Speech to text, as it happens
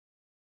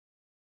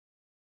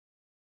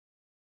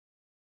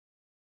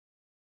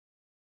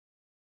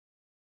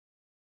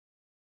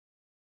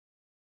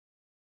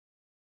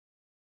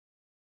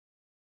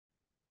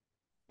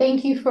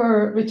Thank you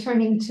for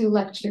returning to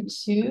lecture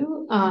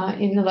 2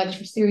 in the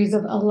lecture series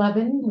of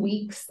 11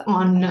 weeks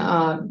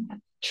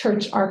on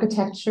church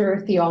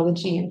architecture,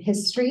 theology, and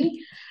history.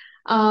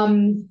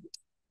 Today,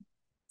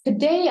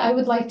 I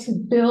would like to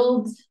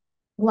build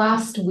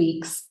last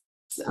week's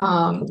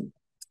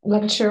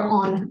lecture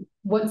on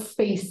what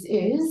space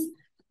is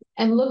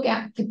and look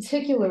at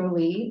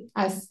particularly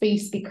as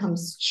space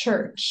becomes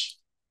church.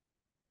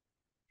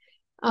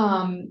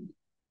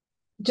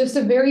 Just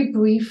a very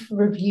brief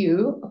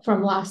review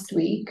from last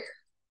week.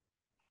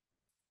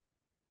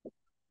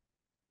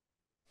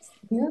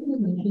 There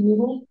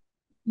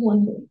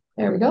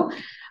we go.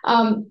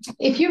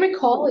 If you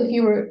recall,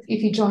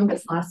 if you joined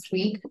us last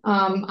week,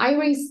 I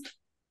raised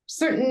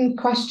certain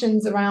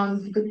questions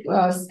around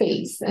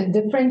space and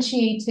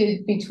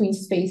differentiated between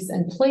space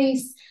and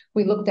place.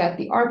 We looked at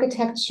the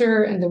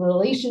architecture and the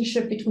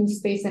relationship between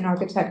space and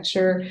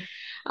architecture.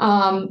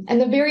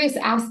 And the various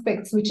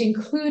aspects, which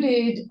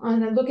included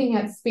looking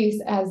at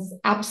space as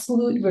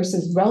absolute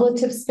versus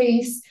relative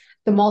space,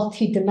 the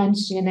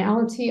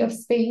multidimensionality of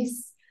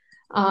space,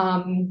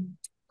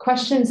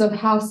 questions of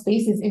how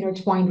space is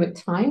intertwined with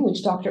time,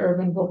 which Dr.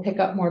 Ervine will pick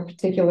up more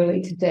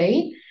particularly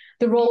today,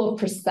 the role of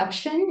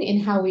perception in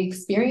how we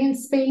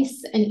experience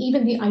space, and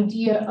even the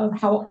idea of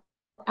how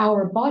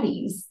our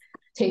bodies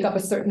take up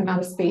a certain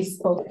amount of space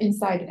both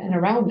inside and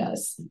around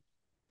us.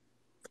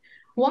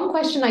 One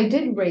question I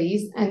did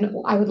raise, and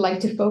I would like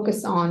to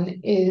focus on,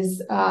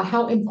 is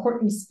how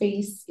important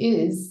space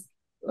is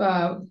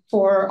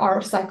for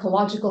our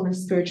psychological and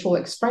spiritual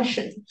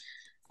expression,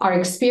 our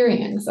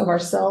experience of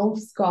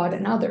ourselves, God,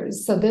 and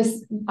others. So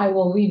I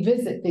will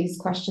revisit these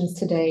questions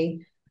today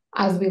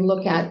as we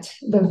look at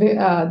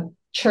the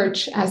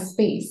church as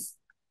space.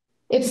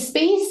 If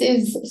space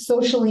is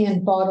socially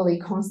and bodily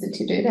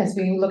constituted, as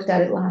we looked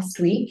at it last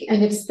week,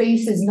 and if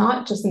space is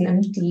not just an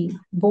empty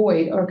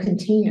void or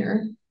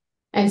container,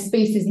 and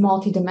space is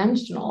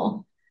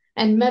multidimensional,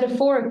 and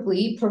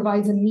metaphorically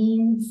provides a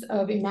means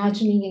of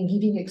imagining and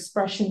giving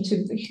expression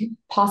to the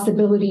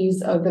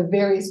possibilities of the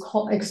various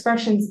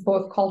expressions,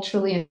 both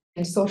culturally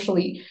and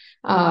socially,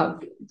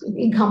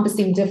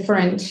 encompassing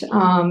different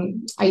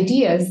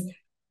ideas.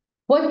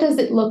 What does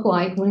it look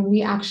like when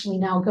we actually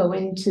now go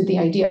into the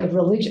idea of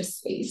religious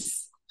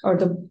space, or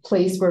the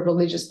place where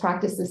religious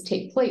practices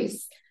take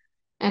place?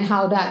 And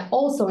how that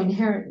also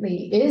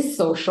inherently is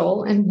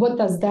social, and what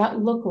does that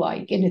look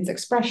like in its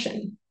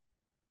expression?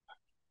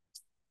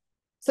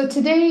 So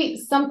today,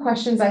 some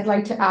questions I'd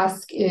like to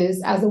ask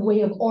is, as a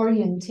way of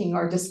orienting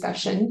our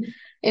discussion,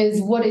 is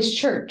what is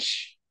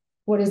church?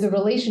 What is the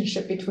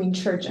relationship between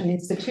church and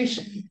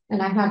institution?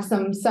 And I have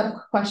some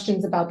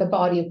sub-questions about the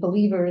body of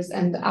believers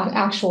and the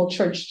actual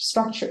church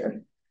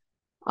structure.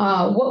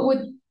 What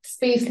would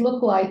space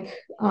look like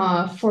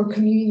for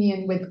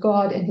communion with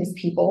God and his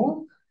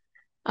people?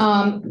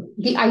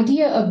 The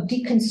idea of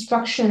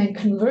deconstruction and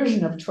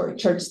conversion of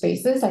church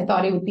spaces, I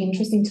thought it would be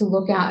interesting to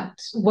look at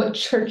what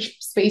church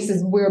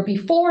spaces were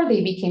before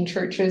they became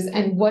churches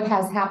and what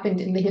has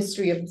happened in the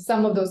history of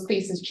some of those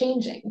spaces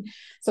changing.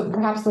 So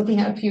perhaps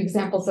looking at a few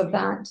examples of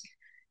that.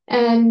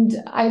 And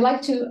I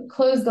like to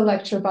close the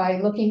lecture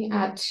by looking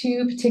at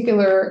two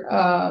particular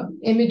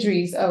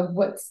imageries of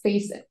what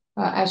space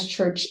as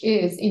church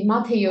is in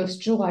Matthäus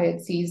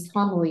Julietzi's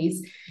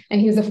homilies, and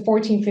he was a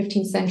 14th,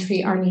 15th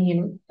century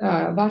Armenian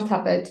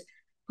Vartapet,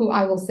 who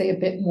I will say a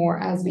bit more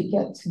as we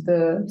get to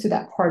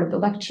that part of the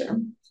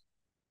lecture.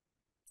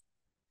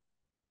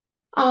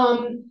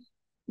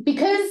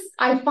 Because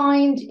I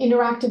find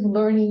interactive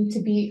learning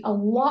to be a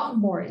lot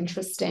more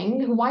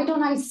interesting, why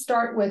don't I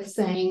start with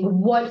saying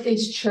what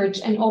is church,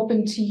 and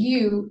open to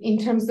you in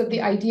terms of the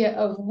idea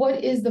of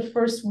what is the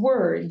first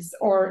words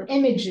or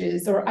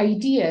images or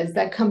ideas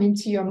that come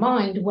into your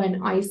mind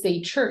when I say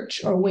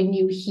church or when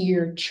you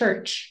hear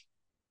church.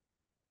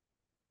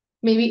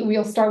 Maybe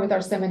we'll start with our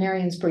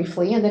seminarians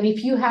briefly, and then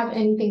if you have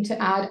anything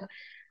to add,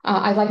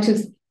 I'd like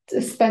to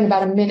spend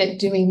about a minute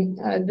doing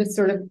this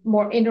sort of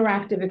more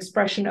interactive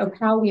expression of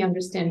how we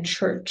understand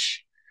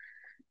church.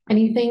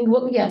 Anything?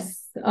 Well,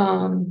 yes,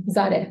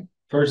 Zadeh.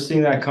 First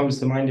thing that comes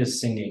to mind is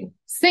singing.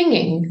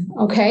 Singing,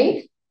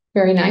 okay.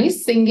 Very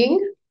nice. Singing.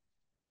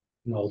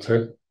 An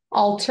altar.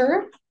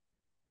 Altar.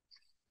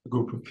 A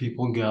group of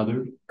people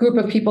gathered.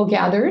 Group of people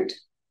gathered.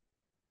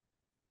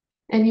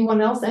 Anyone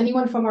else?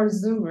 Anyone from our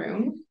Zoom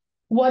room?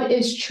 What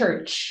is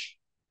church?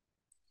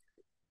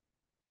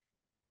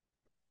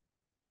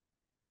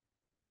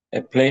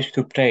 A place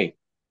to pray.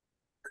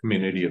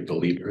 Community of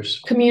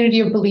believers. Community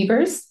of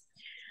believers.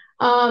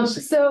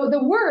 So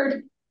the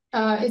word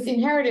is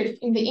inherited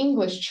in the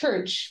English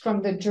church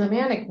from the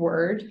Germanic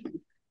word.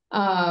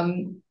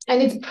 And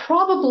it's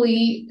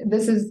probably,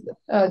 this is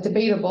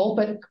debatable,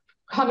 but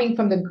coming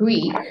from the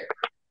Greek.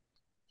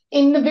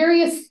 In the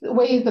various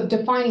ways of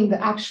defining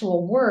the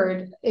actual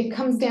word, it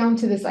comes down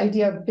to this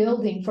idea of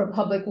building for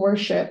public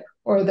worship,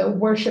 or the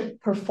worship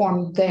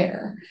performed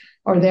there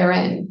or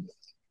therein.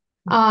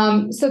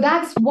 So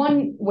that's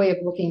one way of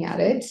looking at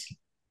it.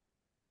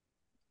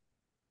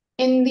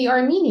 In the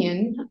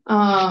Armenian,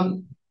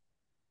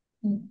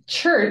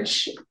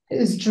 church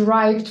is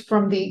derived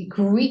from the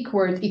Greek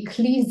word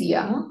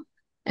ecclesia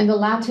and the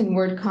Latin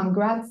word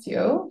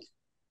congratio.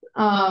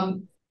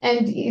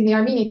 And in the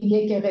Armenian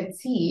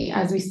yekereti,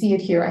 as we see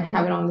it here, I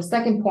have it on the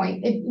second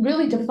point, it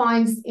really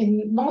defines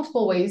in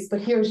multiple ways,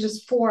 but here's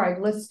just four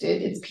I've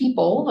listed. It's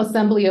people,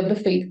 assembly of the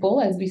faithful,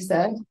 as we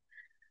said,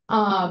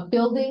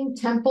 building,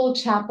 temple,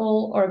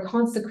 chapel, or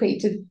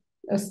consecrated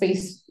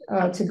space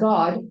to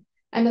God,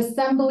 an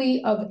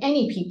assembly of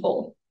any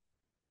people.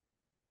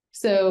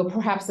 So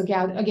perhaps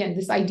again,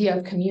 this idea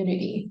of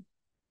community.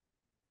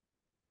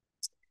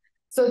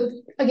 So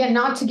again,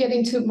 not to get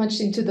into much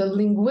into the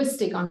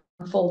linguistic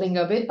unfolding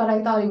of it, but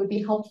I thought it would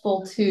be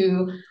helpful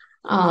to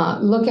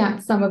look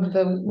at some of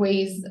the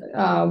ways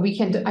we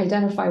can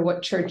identify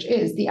what church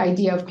is, the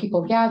idea of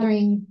people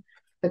gathering,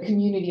 the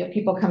community of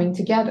people coming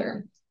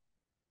together.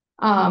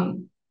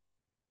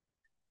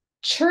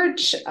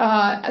 Church,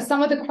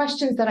 some of the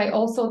questions that I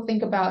also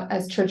think about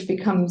as church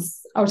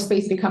becomes, or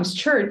space becomes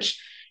church,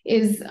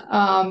 is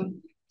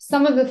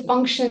some of the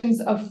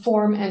functions of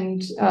form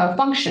and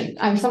function,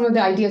 and some of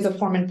the ideas of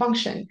form and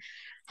function.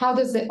 How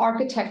does the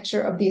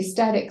architecture of the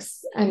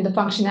aesthetics and the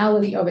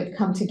functionality of it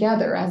come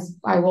together, as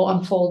I will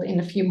unfold in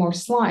a few more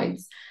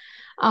slides?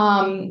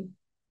 The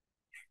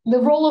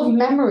role of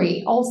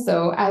memory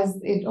also, as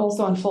it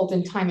also unfolds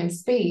in time and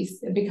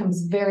space, it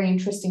becomes very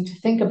interesting to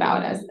think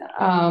about as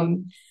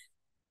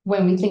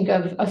when we think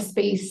of a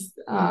space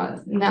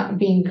not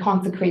being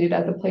consecrated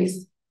as a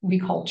place we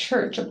call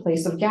church, a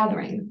place of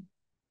gathering.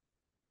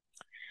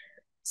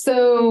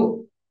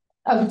 So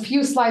a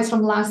few slides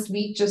from last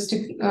week, just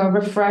to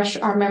refresh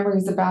our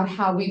memories about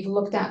how we've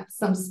looked at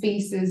some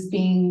spaces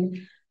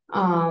being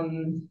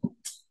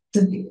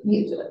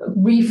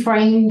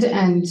reframed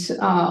and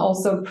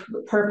also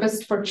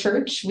purposed for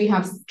church. We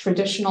have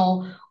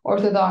traditional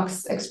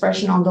Orthodox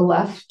expression on the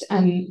left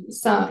and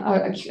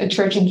a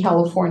church in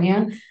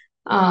California.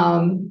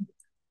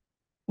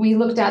 We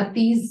looked at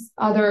these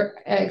other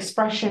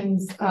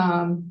expressions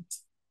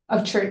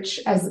of church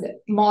as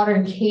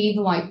modern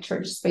cave-like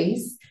church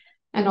space,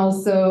 and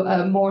also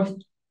a more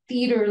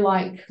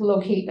theater-like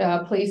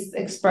place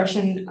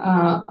expression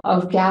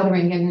of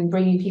gathering and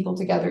bringing people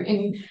together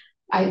in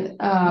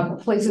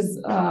places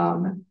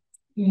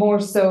more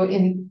so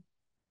in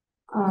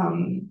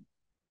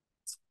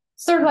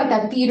sort of like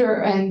that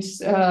theater and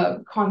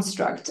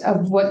construct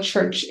of what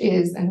church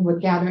is and what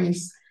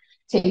gatherings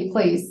take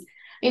place.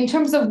 In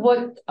terms of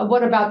what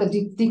about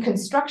the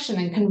deconstruction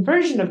and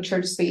conversion of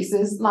church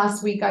spaces,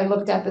 last week I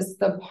looked at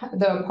the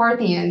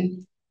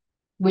Parthian,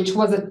 which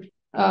was a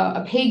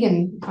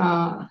pagan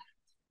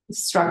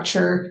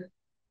structure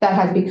that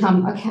had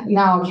become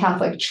now a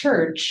Catholic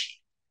church.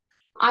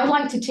 I'd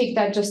like to take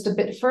that just a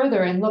bit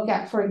further and look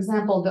at, for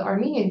example, the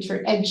Armenian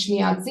Church, Edge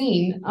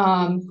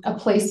a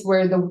place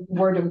where the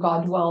Word of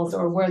God dwells,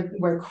 or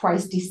where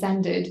Christ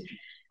descended.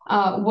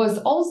 Was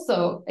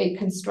also a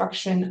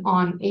construction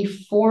on a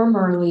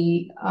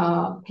formerly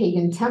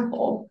pagan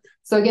temple.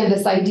 So again,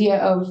 this idea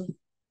of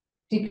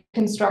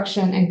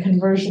deconstruction and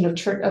conversion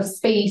of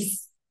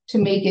space to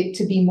make it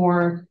to be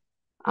more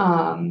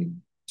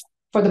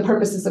for the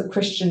purposes of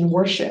Christian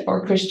worship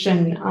or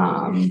Christian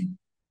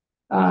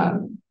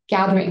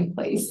gathering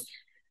place.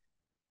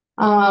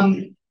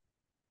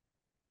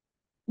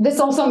 This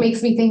also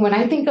makes me think, when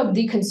I think of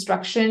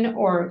deconstruction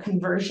or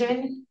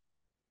conversion,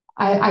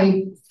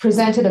 I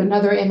presented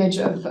another image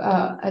of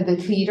the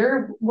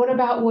theater. What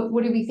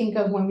do we think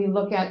of when we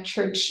look at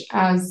church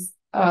as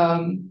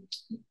a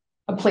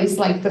place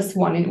like this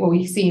one, and what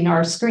we see in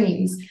our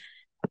screens?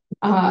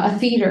 A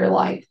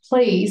theater-like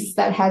place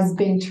that has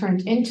been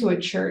turned into a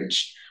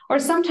church, or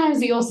sometimes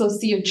we also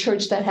see a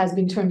church that has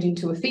been turned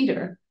into a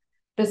theater.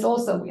 This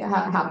also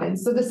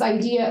happens. So this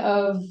idea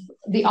of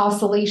the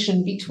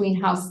oscillation between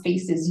how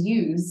space is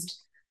used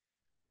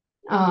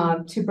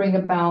to bring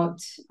about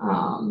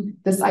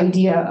this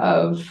idea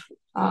of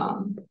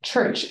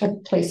church, a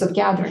place of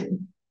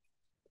gathering.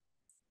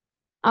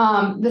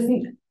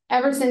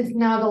 Ever since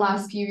now the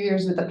last few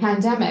years with the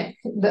pandemic,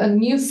 the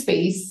new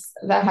space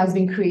that has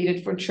been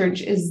created for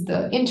church is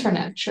the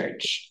internet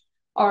church.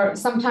 Or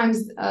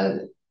sometimes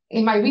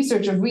in my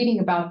research of reading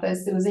about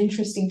this, it was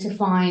interesting to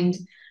find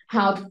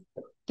how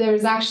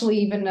there's actually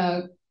even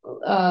a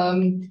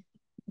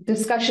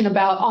discussion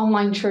about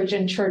online church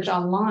and church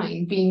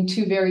online being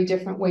two very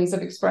different ways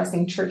of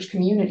expressing church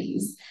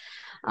communities.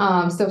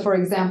 So for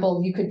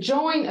example, you could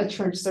join a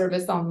church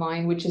service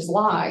online, which is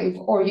live,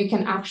 or you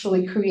can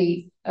actually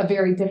create a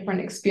very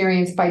different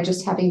experience by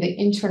just having the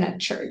internet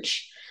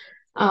church.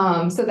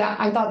 So that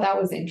I thought that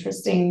was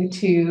interesting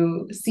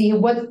to see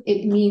what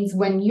it means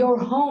when your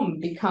home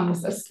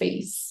becomes a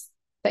space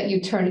that you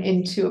turn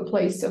into a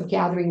place of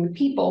gathering with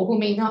people who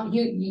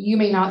you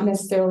may not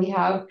necessarily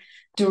have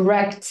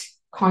direct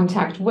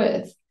contact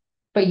with,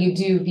 but you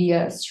do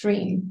via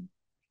stream.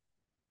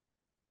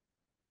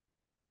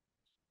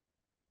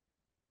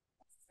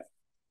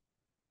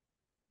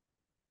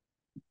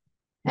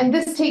 And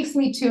this takes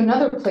me to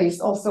another place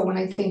also when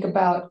I think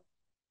about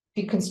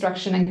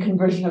deconstruction and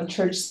conversion of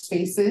church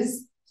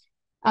spaces.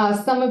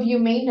 Some of you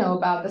may know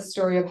about the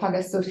story of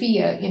Hagia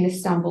Sophia in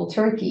Istanbul,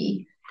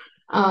 Turkey.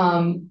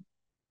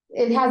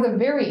 It has a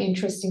very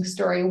interesting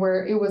story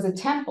where it was a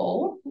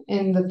temple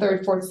in the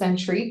 3rd, 4th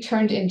century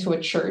turned into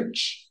a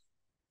church,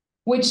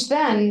 which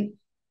then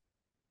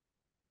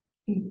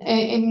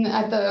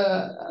at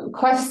the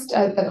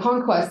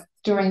conquest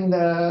during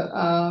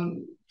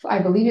the I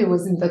believe it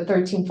was in the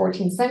 13th,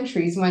 14th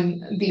centuries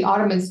when the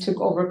Ottomans took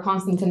over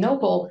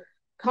Constantinople,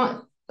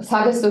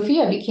 Hagia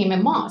Sophia became a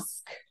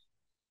mosque.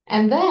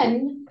 And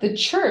then the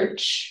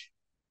church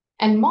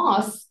and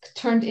mosque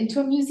turned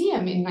into a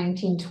museum in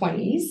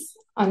 1920s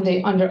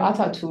under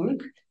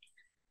Ataturk.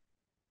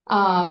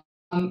 And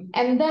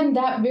then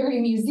that very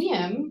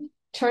museum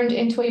turned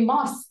into a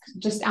mosque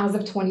just as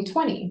of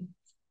 2020.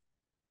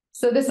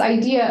 So this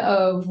idea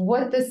of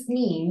what this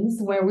means,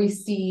 where we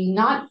see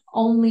not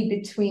only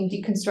between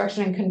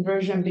deconstruction and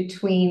conversion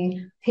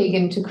between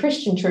pagan to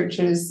Christian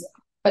churches,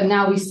 but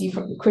now we see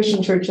from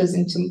Christian churches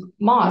into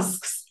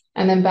mosques,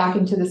 and then back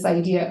into this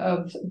idea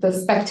of the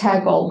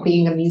spectacle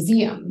being a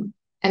museum,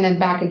 and then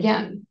back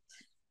again.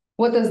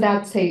 What does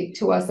that say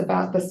to us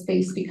about the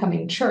space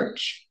becoming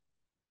church?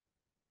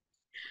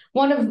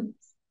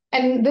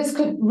 And this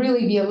could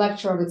really be a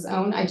lecture of its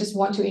own. I just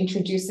want to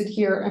introduce it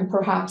here and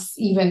perhaps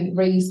even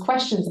raise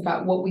questions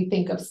about what we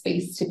think of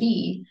space to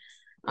be.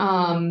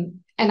 And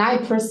I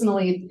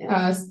personally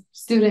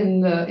stood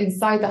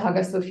inside the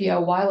Hagia Sophia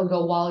a while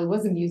ago while it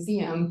was a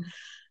museum.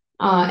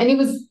 And it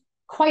was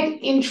quite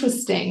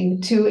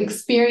interesting to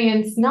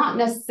experience, not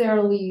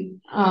necessarily,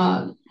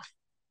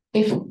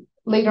 if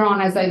later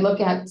on as I look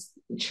at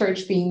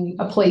church being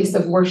a place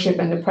of worship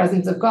and the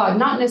presence of God,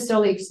 not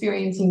necessarily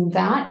experiencing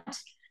that,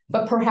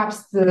 but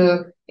perhaps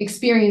the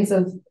experience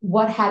of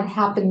what had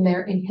happened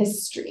there in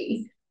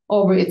history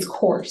over its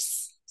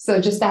course. So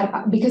just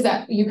that, because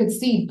you could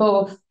see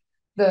both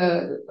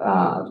the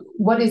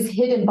what is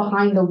hidden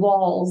behind the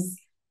walls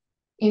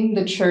in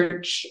the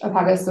church of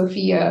Hagia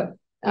Sophia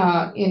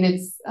in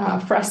its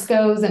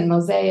frescoes and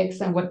mosaics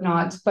and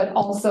whatnot, but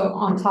also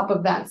on top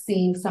of that,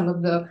 seeing some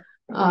of the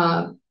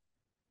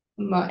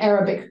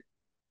Arabic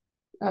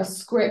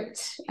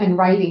script and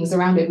writings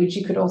around it, which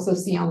you could also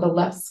see on the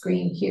left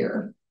screen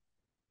here.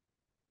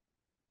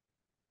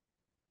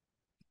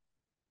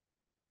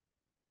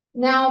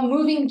 Now,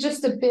 moving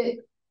just a bit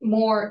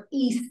more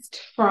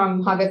east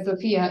from Hagia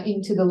Sophia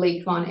into the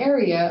Lake Van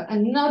area,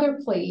 another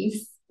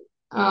place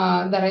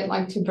that I'd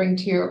like to bring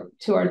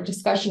to our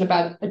discussion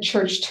about a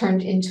church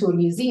turned into a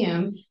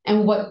museum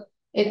and what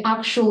it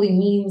actually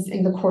means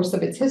in the course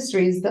of its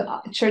history is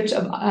the church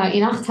of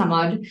in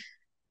Ahtamar,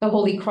 the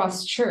Holy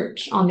Cross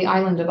Church on the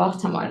island of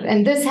Ahtamar.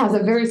 And this has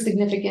a very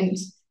significant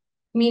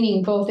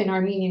meaning both in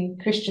Armenian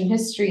Christian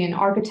history and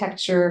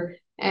architecture.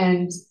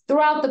 And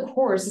throughout the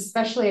course,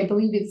 especially I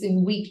believe it's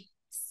in week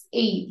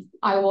 8,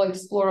 I will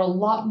explore a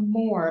lot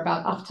more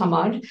about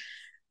Ahtamar.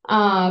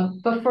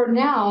 But for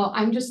now,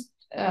 I'm just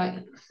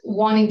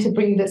wanting to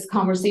bring this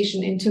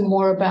conversation into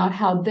more about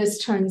how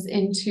this turns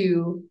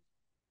into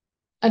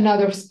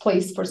another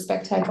place for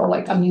spectacle,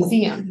 like a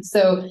museum.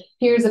 So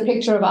here's a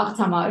picture of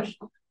Ahtamar.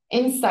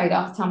 Inside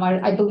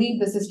Ahtamar, I believe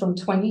this is from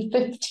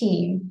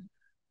 2015,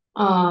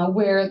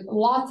 where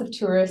lots of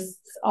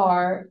tourists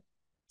are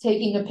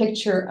taking a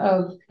picture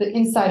of the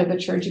inside of the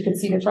church. You could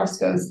see the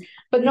frescoes,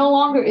 but no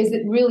longer is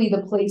it really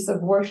the place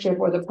of worship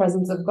or the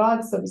presence of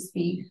God, so to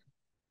speak.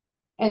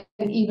 And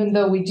even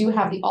though we do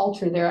have the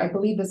altar there, I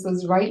believe this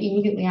was right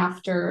immediately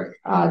after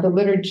the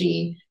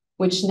liturgy,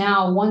 which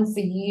now once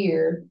a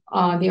year,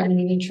 the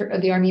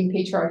Armenian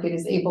Patriarchate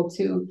is able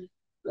to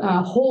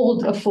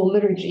hold a full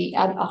liturgy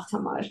at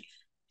Ahtamar.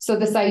 So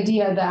this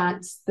idea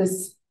that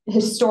this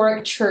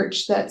historic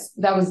church that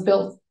was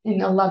built in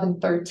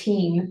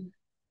 1113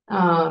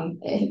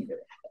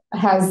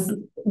 has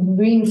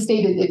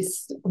reinstated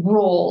its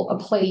role, a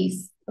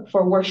place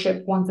for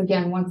worship once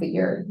a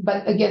year.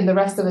 But again, the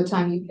rest of the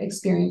time you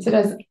experience it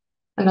as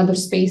another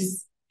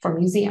space for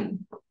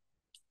museum.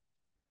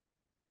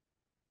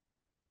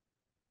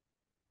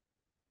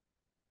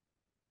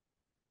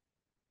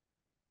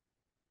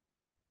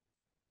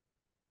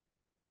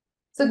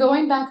 So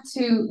going back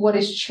to what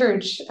is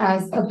church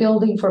as a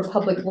building for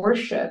public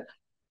worship,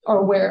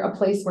 or a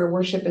place where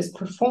worship is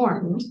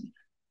performed,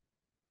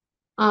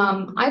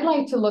 I'd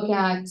like to look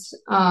at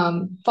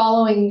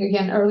following,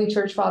 again, early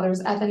church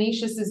fathers.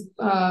 Athanasius is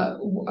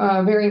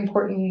very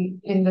important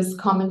in this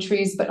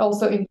commentaries, but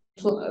also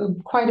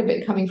quite a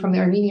bit coming from the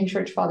Armenian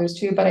church fathers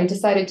too. But I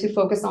decided to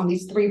focus on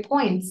these 3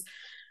 points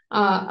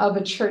of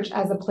a church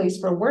as a place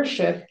for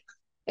worship.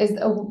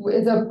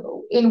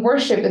 In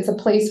worship, it's a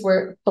place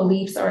where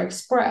beliefs are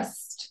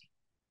expressed.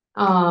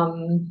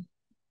 And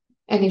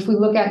if we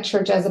look at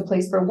church as a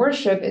place for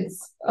worship,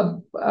 it's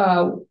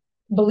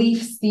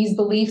these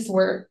beliefs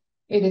where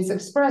it is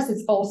expressed,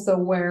 it's also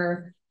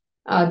where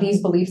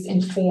these beliefs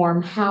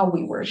inform how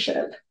we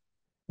worship.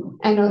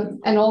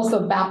 And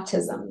also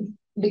baptism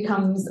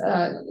becomes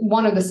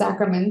one of the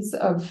sacraments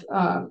of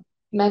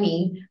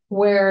many,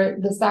 where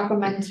the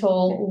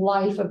sacramental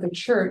life of the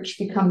church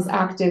becomes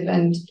active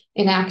and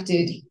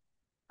enacted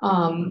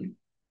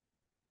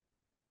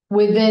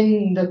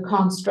within the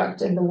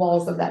construct and the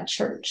walls of that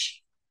church.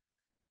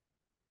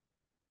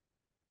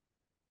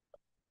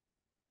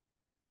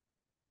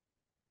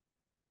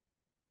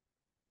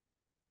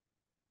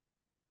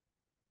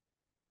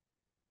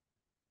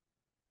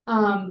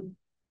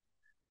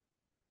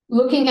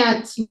 Looking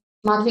at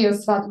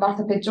Matthäus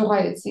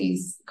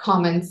Vartapetjohaetsi's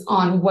comments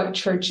on what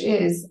church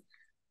is,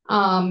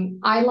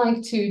 I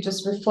like to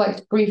just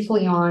reflect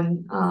briefly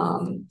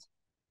on.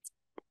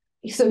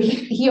 So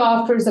he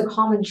offers a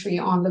commentary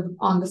on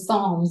the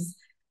Psalms,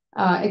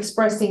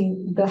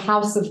 expressing the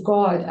house of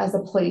God as a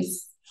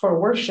place for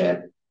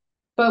worship.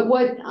 But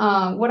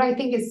what I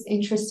think is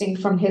interesting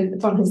from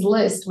his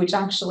list, which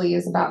actually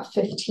is about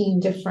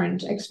 15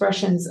 different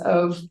expressions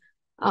of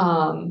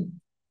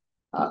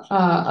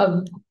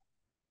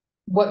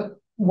what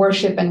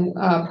worship and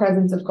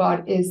presence of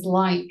God is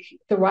like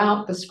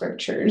throughout the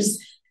scriptures.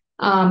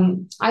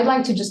 I'd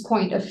like to just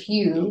point a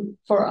few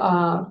for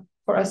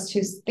us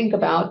to think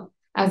about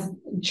as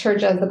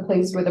church as the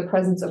place where the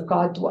presence of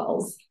God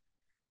dwells.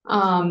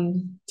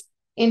 In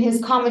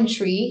his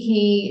commentary,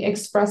 he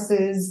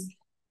expresses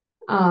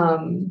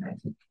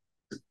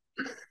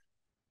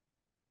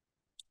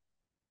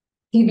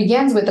he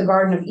begins with the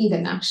Garden of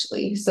Eden,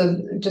 actually. So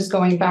just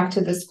going back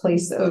to this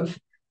place of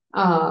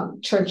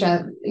church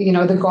at,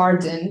 the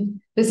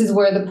garden. This is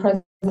where the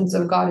presence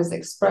of God is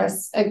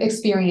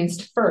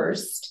experienced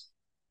first.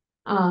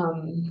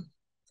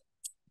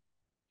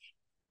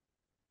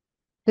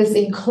 This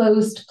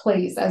enclosed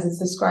place, as it's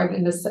described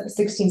in the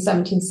 16th,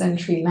 17th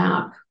century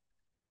map.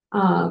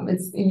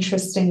 It's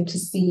interesting to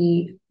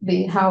see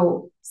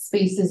how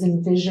space is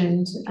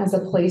envisioned as a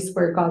place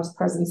where God's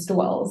presence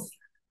dwells.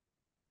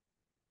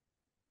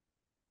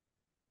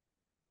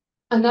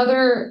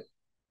 Another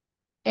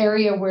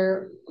area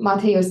where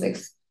Matthäus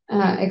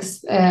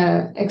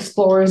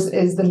explores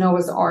is the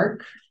Noah's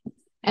Ark.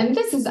 And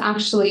this is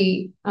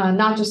actually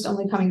not just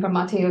only coming from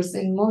Matthäus.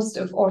 In most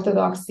of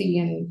Orthodoxy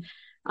and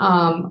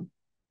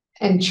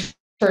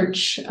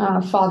church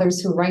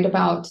fathers who write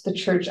about the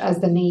church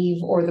as the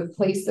nave or the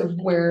place of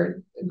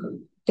where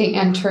they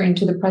enter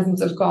into the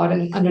presence of God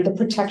and under the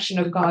protection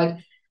of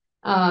God,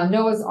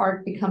 Noah's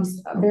Ark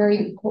becomes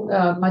very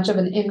much of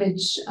an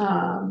image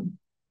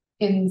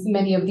in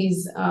many of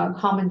these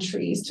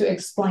commentaries to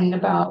explain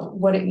about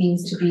what it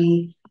means to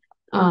be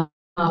at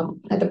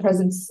the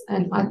presence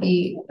and at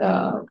the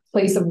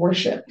place of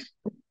worship.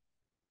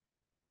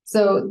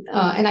 So,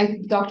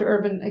 Dr.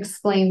 Ervine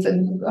explains,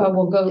 and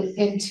we'll go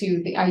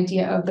into the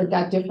idea of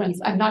that difference.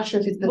 I'm not sure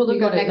if it's we'll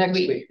look at it next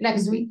week.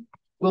 Next week.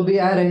 We'll be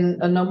adding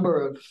a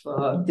number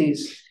of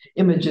these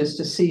images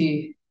to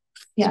see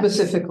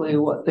specifically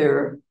what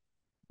their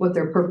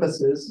purpose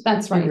is.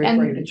 That's right.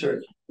 Referring to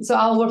church. So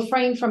I'll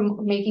refrain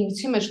from making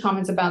too much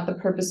comments about the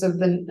purpose of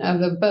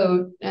the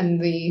boat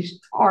and the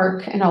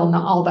ark and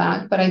all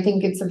that. But I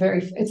think it's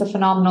a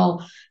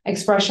phenomenal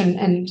expression,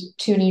 and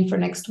tune in for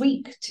next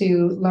week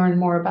to learn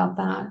more about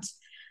that.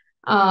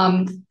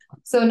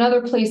 So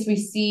another place we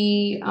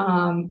see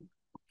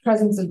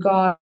presence of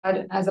God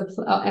as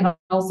and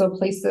also a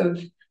place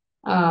of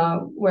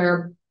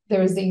where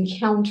there is the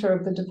encounter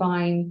of the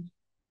divine,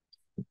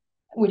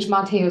 which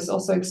Matthäus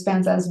also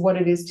expands as what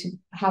it is to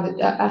have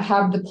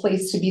the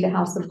place to be the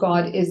house of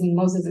God, is in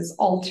Moses'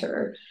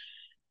 altar.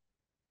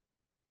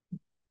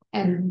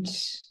 And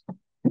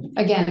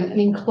again, an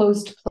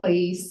enclosed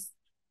place,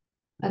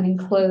 an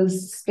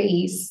enclosed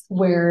space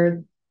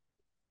where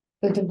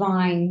the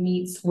divine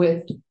meets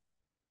with,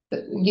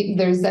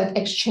 there's that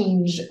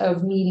exchange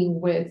of meeting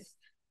with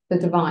the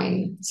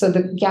divine. So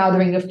the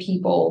gathering of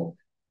people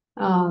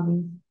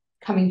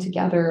coming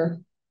together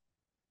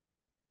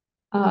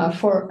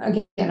for,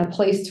 again, a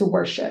place to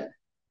worship.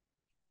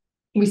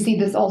 We see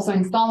this also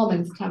in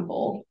Solomon's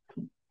temple.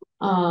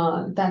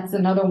 That's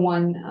another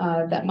one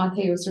that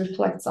Matthäus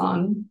reflects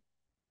on.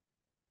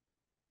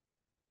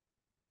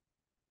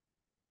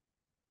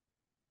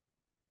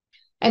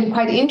 And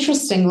quite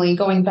interestingly,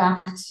 going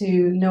back to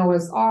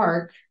Noah's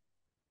Ark,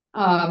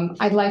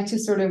 I'd like to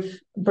sort of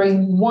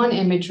bring one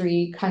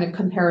imagery kind of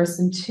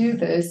comparison to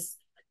this.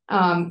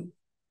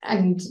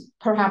 And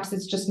perhaps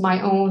it's just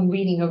my own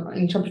reading of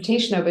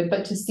interpretation of it,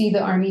 but to see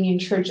the Armenian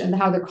Church and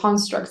how the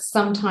constructs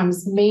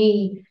sometimes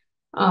may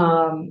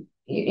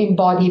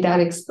embody that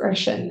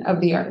expression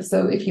of the ark.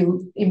 So if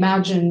you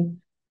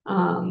imagine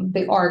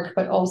the ark,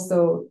 but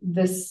also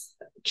this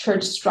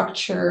church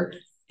structure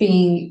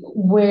being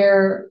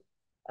where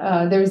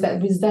there's that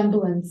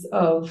resemblance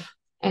of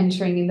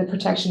entering in the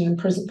protection and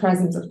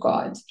presence of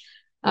God.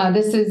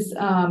 This is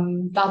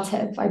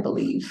Datev, I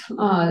believe.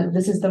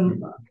 This is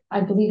I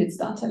believe it's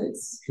Datev.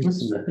 It's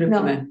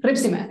Ripsime.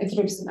 It's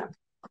Ripsime.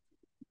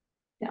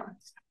 Yeah.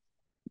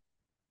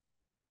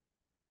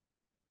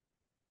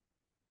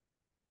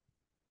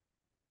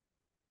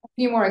 A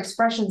few more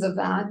expressions of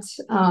that.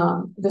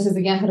 This is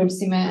again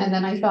Ripsime, and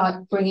then I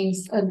thought bringing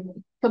a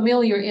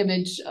familiar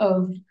image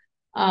of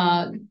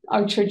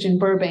our church in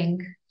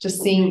Burbank,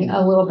 just seeing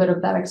a little bit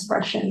of that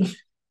expression.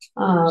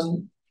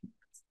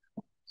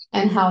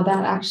 And how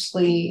that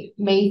actually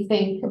may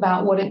think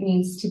about what it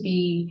means to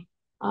be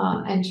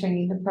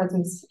entering the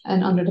presence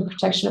and under the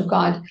protection of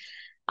God.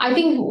 I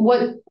think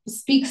what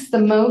speaks the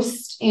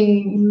most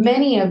in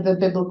many of the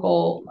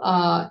biblical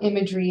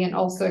imagery and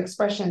also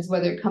expressions,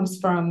 whether it comes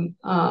from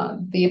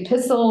the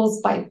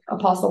epistles by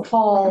Apostle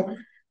Paul,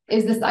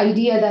 is this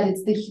idea that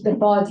it's the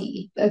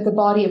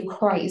body of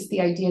Christ,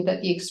 the idea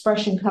that the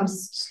expression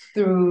comes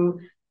through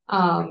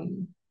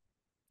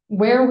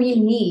where we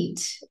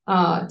meet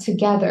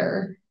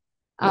together.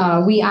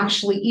 We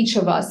actually, each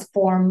of us,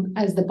 form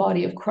as the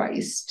body of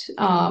Christ.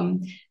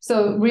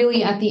 So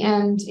really at the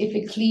end, if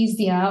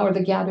ecclesia, or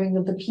the gathering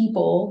of the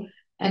people,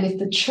 and if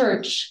the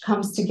church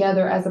comes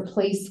together as a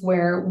place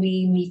where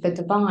we meet the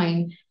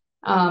divine,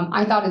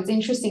 I thought it's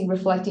interesting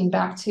reflecting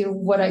back to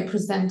what I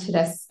presented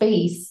as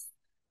space,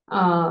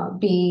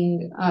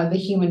 being the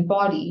human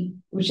body,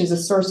 which is a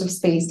source of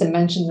space,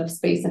 dimension of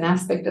space, an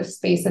aspect of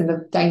space, and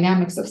the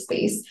dynamics of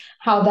space,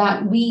 how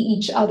that we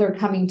each other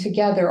coming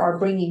together are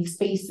bringing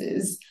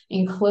spaces,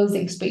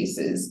 enclosing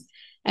spaces,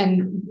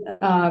 and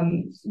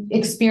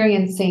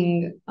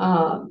experiencing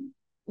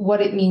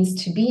what it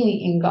means to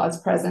be in God's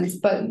presence.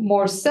 But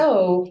more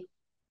so,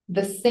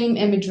 the same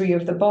imagery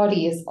of the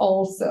body is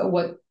also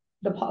what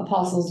the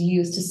apostles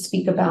use to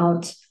speak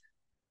about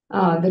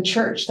the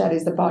church, that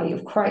is the body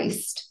of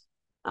Christ.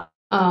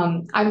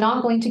 I'm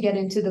not going to get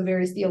into the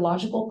various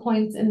theological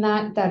points in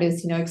that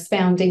is,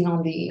 expounding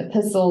on the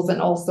epistles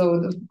and also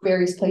the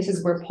various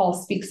places where Paul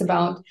speaks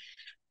about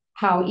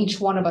how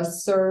each one of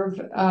us serve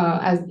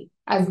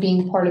as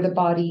being part of the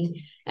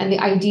body, and the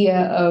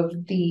idea of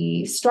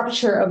the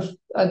structure of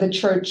the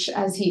church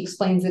as he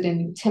explains it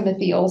in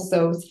Timothy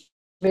also is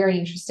very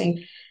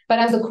interesting.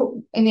 But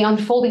in the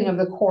unfolding of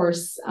the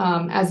course,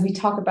 as we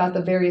talk about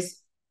the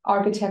various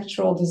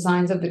architectural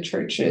designs of the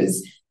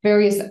churches,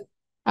 various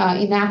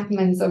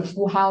enactments of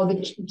how the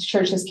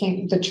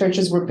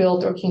churches were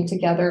built or came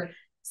together,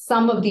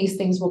 some of these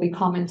things will be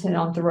commented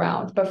on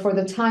throughout. But for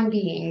the time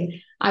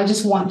being, I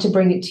just want to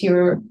bring it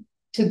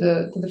to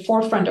the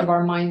forefront of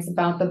our minds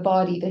about the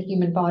body, the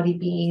human body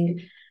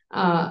being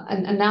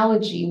an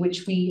analogy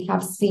which we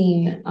have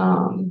seen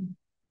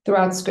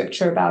throughout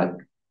Scripture about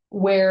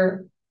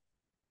where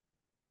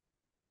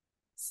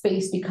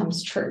space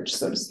becomes church,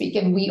 so to speak,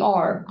 and we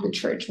are the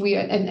church. We are,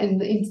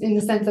 and in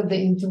the sense of the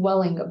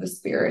indwelling of the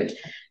Spirit,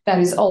 that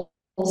is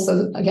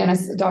also, again,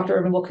 as Dr.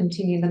 Ervine will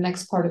continue in the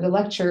next part of the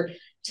lecture,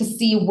 to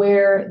see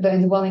where the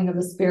indwelling of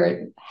the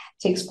Spirit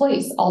takes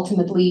place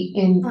ultimately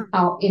in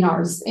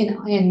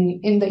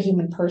the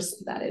human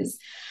person, that is.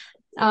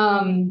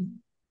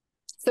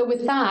 So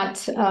with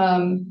that,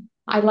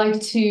 I'd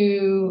like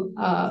to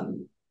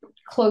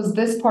close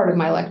this part of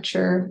my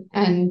lecture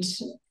and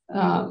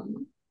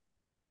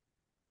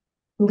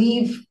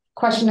leave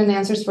question and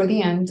answers for the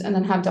end, and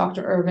then have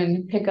Dr.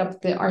 Ervine pick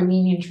up the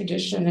Armenian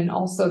tradition and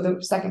also the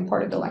second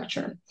part of the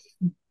lecture.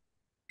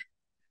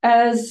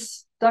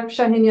 As Dr.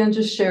 Shahinian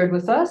just shared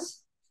with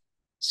us,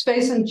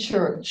 space and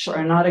church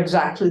are not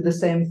exactly the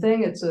same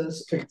thing. It's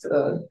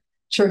a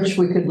church,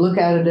 we could look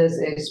at it as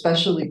a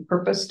specially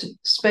purposed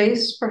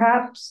space,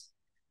 perhaps.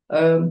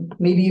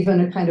 Maybe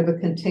even a kind of a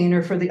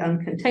container for the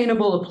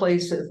uncontainable, a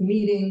place of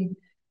meeting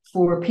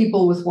for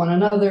people with one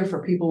another,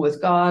 for people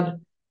with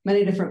God.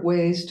 Many different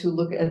ways to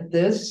look at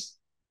this.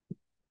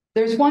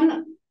 There's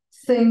one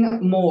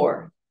thing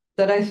more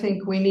that I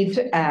think we need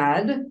to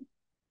add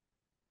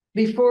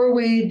before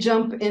we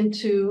jump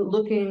into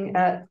looking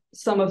at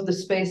some of the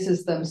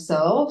spaces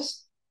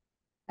themselves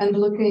and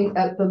looking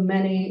at the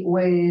many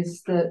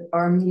ways that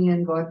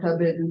Armenian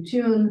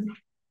Vartabedutun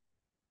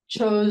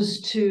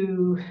chose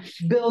to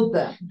build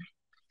them,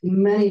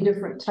 many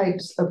different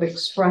types of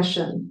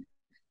expression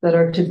that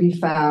are to be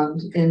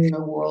found in the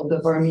world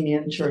of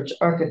Armenian Church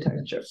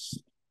architecture.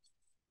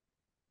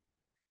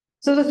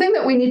 So the thing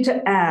that we need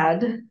to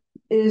add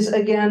is,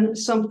 again,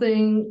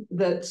 something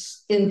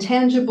that's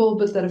intangible,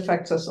 but that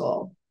affects us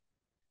all.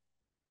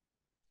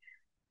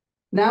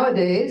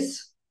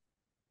 Nowadays,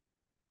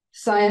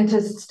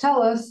 scientists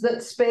tell us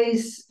that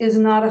space is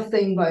not a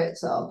thing by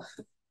itself.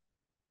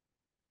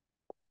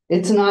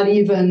 It's not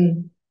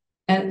even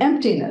an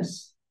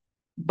emptiness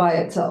by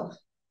itself.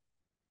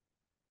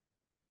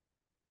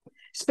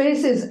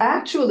 Space is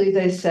actually,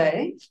 they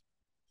say,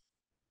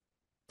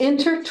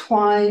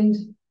 intertwined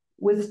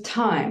with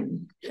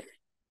time.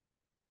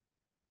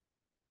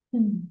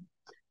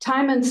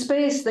 Time and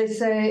space, they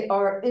say,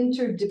 are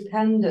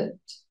interdependent.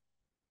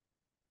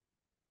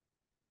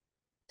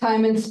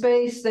 Time and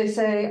space, they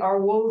say, are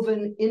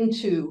woven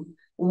into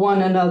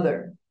one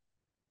another.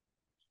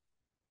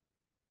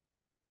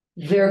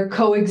 They're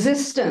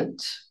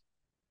coexistent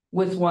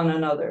with one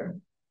another.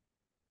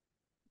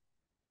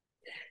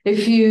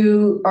 If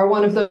you are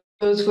one of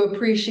those who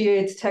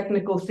appreciates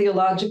technical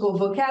theological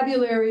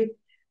vocabulary,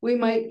 we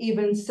might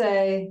even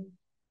say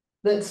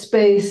that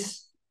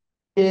space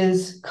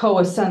is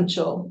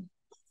coessential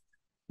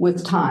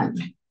with time.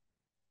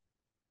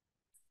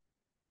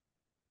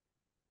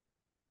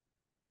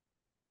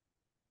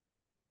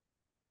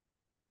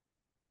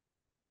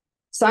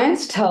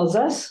 Science tells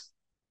us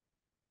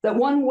that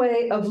one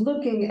way of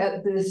looking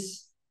at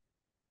this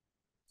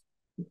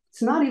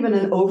it's not even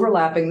an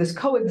overlapping, this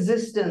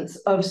coexistence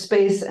of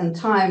space and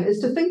time, is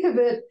to think of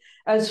it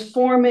as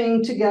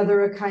forming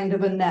together a kind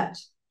of a net.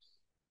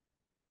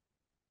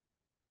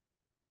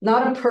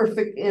 Not a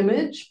perfect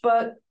image,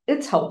 but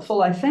it's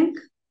helpful, I think.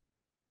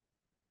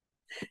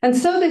 And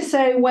so they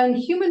say when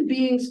human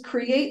beings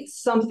create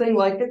something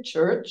like a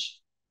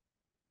church,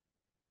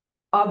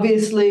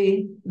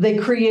 obviously they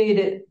create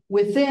it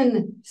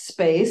within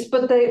space,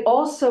 but they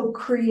also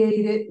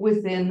create it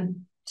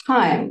within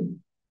time.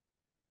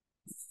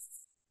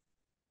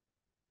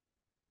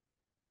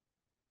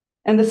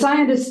 And the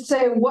scientists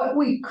say what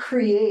we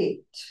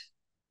create,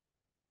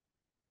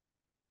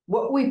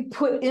 what we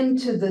put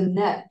into the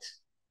net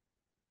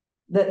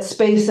that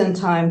space and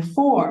time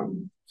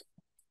form,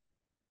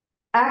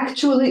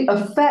 actually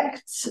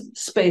affects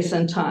space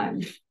and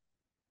time.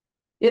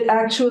 It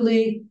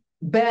actually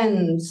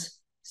bends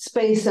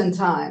space and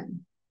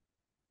time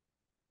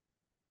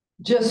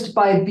just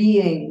by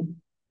being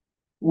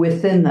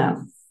within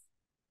them.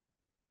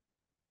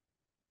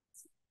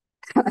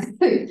 I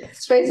think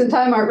space and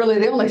time aren't really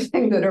the only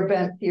thing that are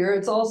bent here.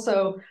 It's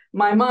also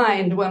my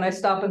mind when I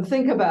stop and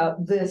think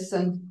about this,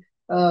 and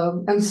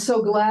I'm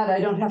so glad I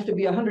don't have to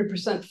be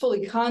 100%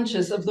 fully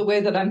conscious of the way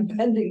that I'm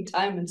bending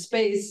time and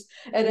space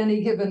at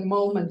any given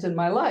moment in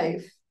my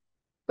life.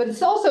 But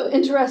it's also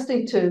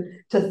interesting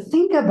to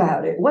think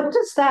about it. What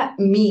does that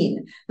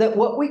mean? That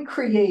what we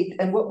create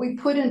and what we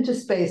put into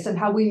space and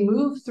how we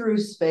move through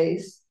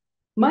space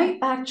might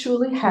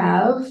actually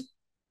have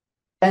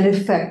an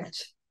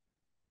effect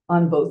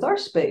on both our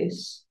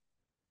space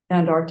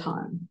and our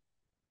time.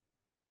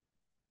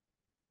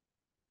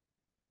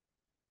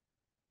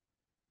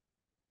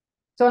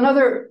 So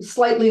another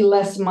slightly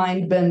less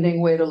mind-bending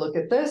way to look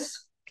at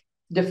this,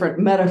 different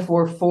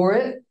metaphor for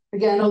it.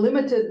 Again, a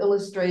limited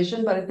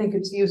illustration, but I think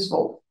it's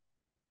useful.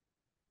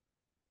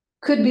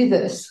 Could be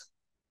this.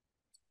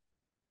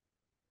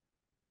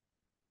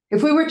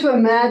 If we were to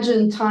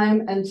imagine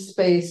time and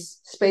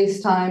space,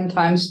 space-time,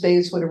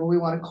 time-space, whatever we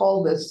want to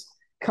call this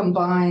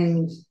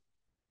combined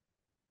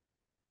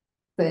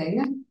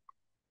thing,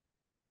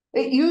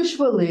 it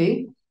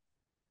usually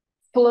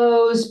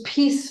flows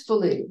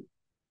peacefully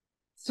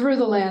through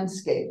the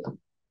landscape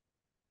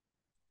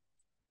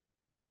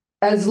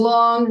as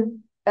long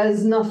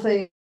as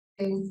nothing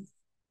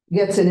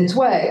gets in its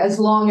way, as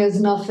long as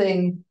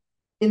nothing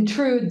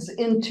intrudes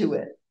into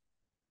it.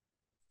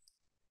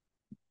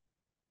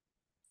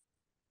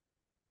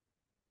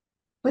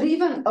 But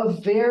even a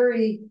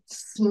very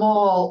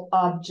small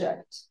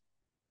object,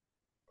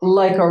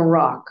 like a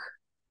rock,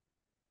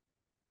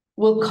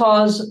 will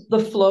cause the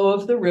flow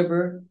of the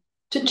river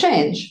to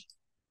change.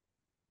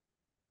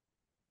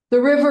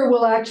 The river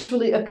will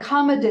actually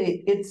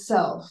accommodate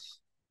itself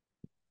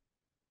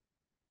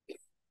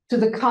to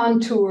the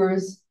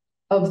contours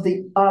of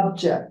the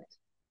object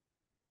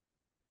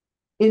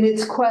in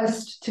its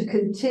quest to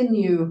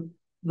continue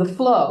the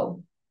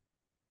flow.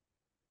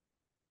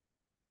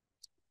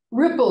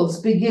 Ripples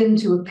begin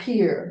to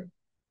appear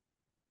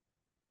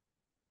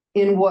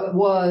in what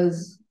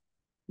was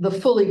the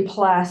fully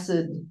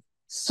placid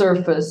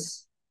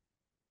surface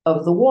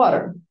of the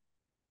water.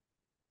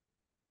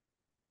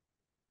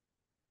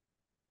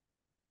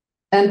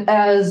 And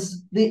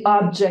as the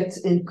objects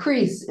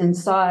increase in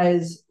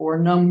size or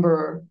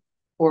number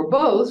or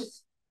both,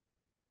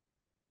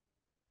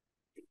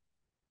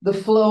 the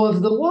flow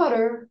of the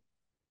water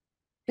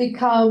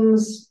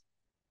becomes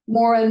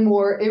more and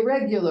more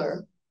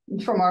irregular.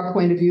 From our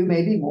point of view,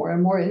 maybe more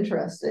and more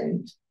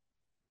interesting.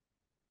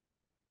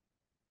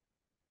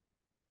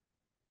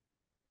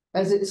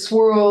 As it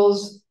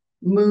swirls,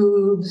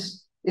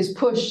 moves, is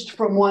pushed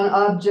from one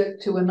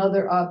object to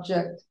another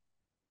object.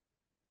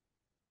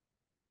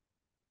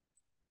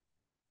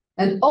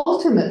 And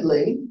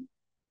ultimately,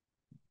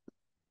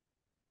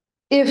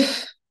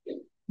 if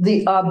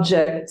the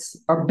objects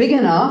are big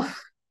enough,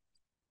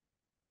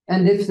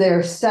 and if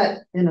they're set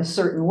in a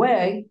certain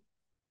way,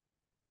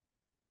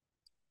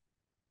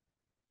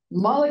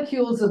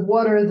 molecules of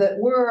water that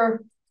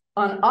were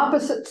on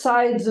opposite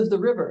sides of the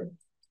river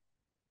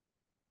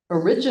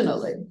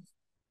originally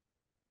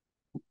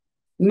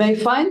may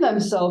find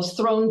themselves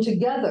thrown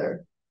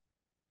together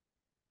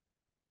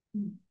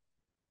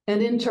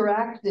and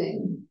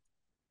interacting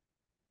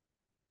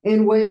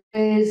in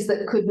ways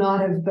that could not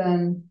have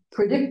been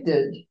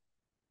predicted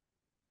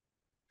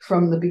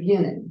from the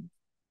beginning.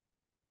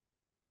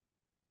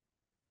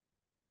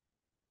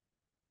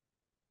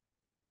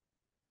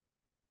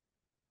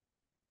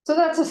 So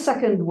that's a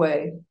second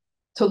way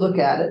to look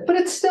at it, but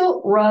it's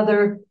still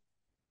rather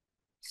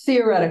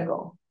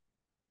theoretical.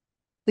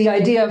 The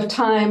idea of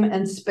time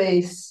and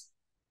space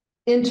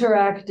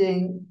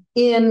interacting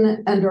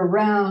in and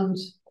around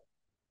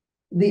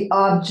the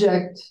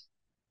object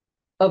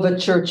of a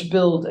church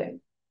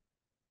building.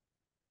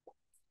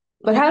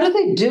 But how do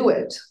they do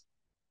it?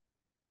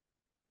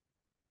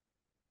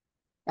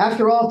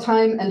 After all,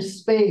 time and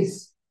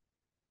space,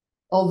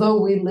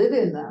 although we live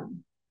in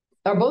them,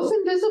 are both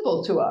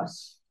invisible to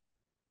us.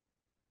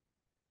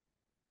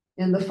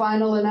 In the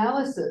final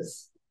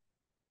analysis,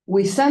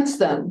 we sense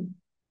them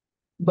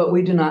but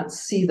we do not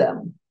see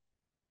them.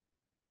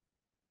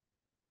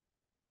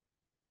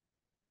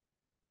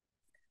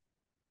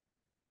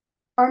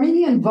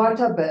 Armenian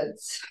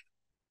vatabeds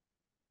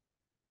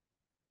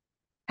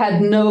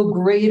had no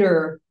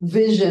greater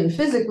vision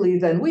physically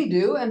than we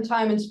do, and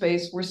time and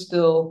space were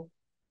still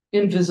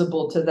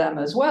invisible to them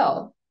as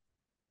well.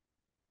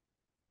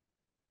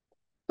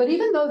 But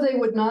even though they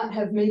would not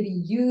have maybe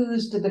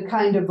used the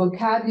kind of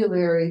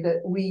vocabulary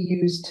that we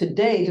use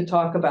today to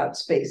talk about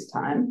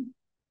space-time,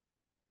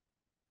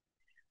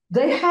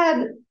 they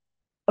had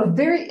a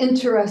very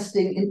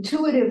interesting,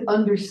 intuitive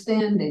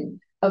understanding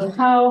of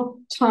how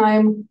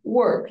time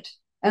worked.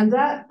 And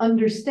that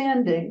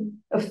understanding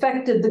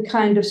affected the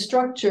kind of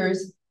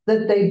structures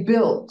that they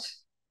built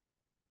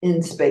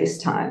in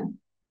space-time.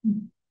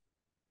 And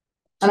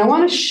I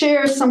want to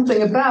share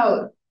something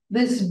about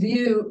this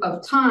view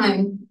of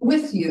time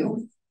with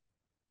you,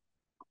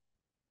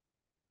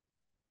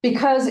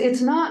 because it's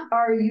not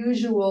our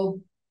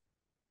usual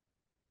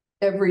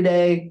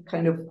everyday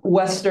kind of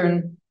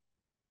Western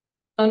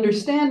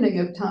understanding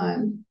of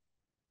time.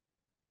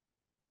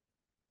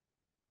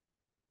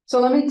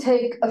 So let me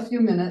take a few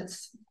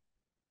minutes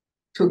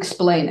to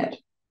explain it.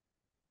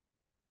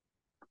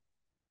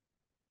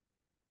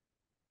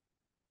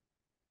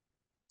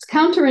 It's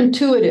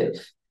counterintuitive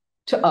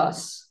to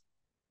us,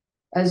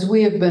 as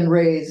we have been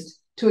raised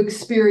to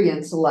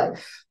experience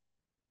life.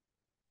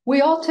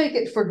 We all take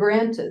it for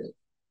granted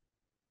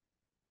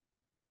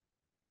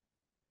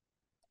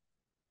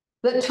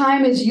that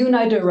time is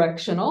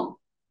unidirectional,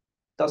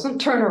 doesn't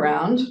turn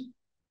around,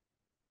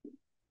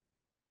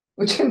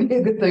 which can be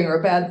a good thing or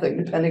a bad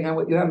thing, depending on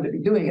what you happen to be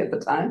doing at the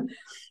time.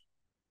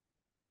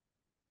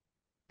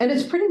 And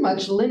it's pretty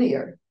much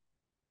linear,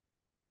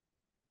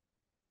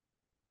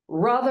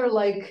 rather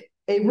like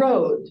a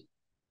road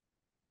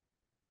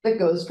that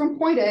goes from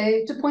point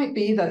A to point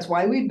B. That's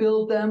why we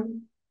build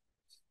them.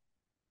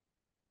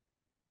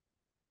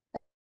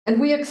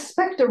 And we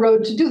expect a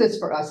road to do this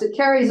for us. It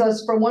carries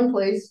us from one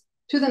place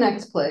to the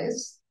next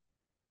place.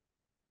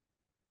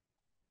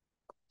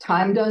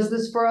 Time does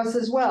this for us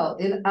as well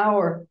in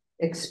our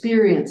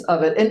experience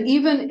of it. And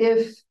even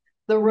if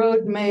the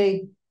road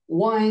may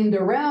wind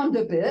around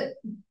a bit,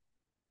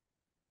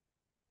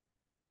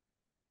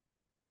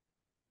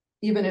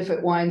 even if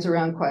it winds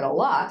around quite a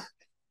lot,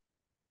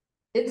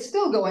 it's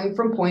still going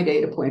from point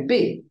A to point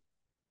B.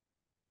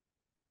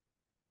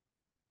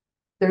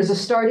 There's a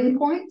starting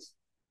point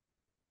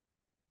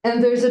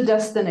and there's a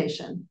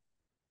destination.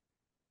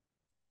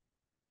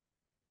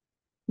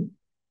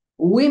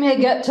 We may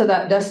get to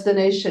that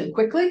destination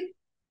quickly,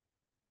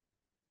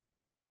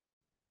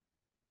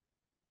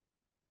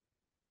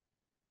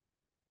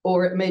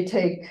 or it may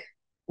take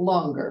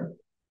longer.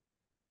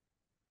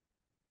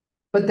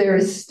 But there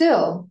is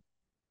still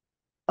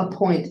a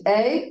point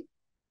A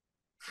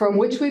from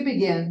which we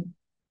begin,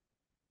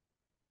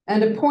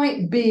 and a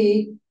point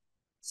B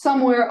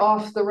somewhere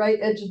off the right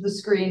edge of the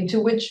screen to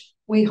which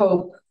we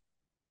hope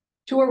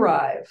to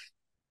arrive.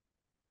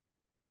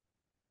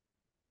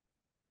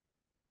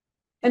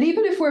 And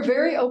even if we're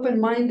very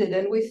open-minded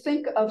and we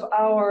think of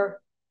our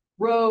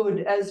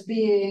road as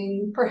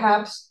being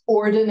perhaps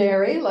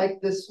ordinary, like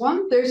this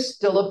one, there's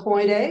still a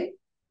point A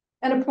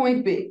and a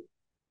point B.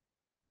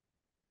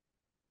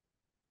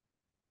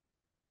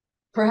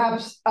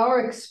 Perhaps our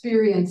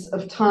experience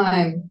of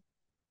time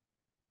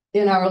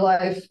in our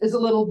life is a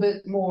little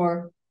bit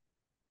more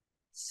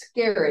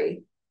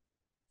scary.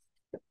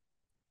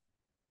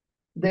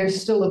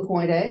 There's still a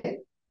point A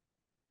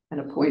and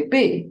a point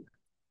B.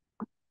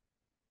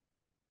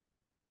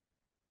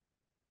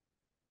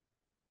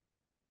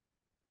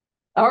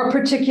 Our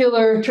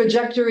particular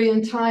trajectory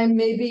in time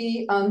may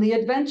be on the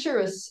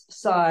adventurous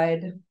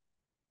side.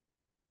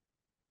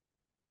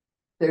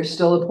 There's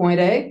still a point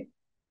A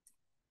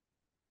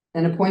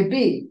and a point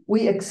B.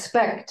 We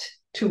expect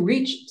to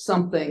reach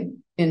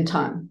something in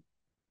time.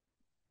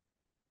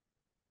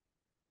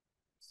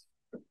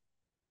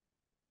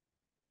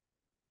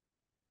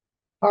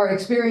 Our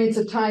experience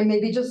of time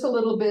may be just a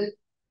little bit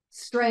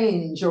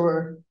strange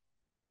or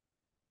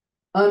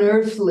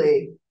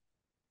unearthly.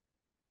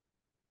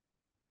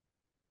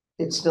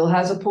 It still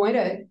has a point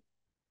A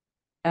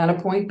and a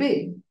point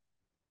B.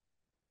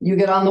 You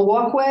get on the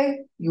walkway,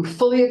 you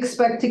fully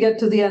expect to get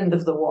to the end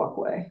of the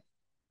walkway.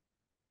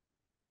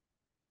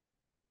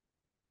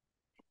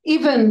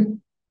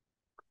 Even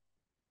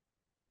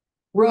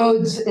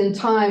roads in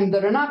time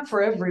that are not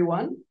for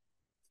everyone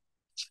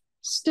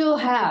still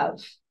have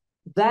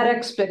that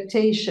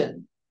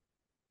expectation.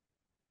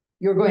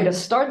 You're going to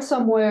start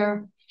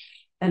somewhere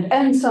and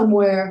end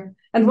somewhere,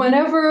 and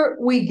whenever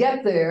we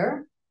get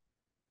there,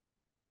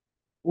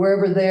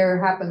 wherever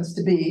there happens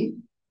to be,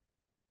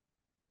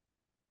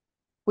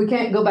 we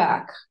can't go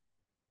back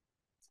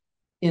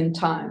in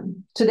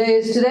time. Today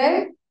is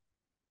today,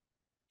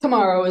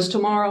 tomorrow is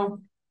tomorrow,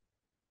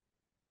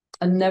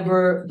 and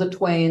never the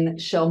twain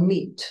shall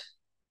meet.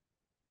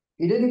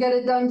 You didn't get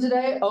it done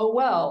today? Oh,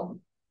 well.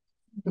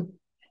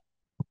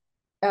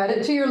 Add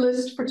it to your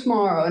list for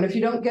tomorrow. And if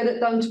you don't get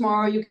it done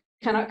tomorrow, you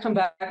cannot come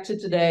back to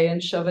today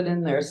and shove it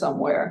in there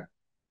somewhere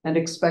and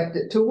expect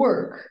it to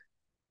work.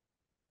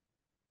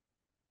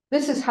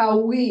 This is how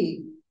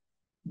we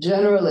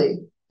generally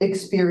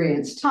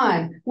experience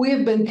time. We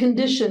have been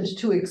conditioned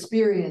to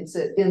experience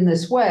it in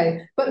this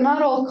way, but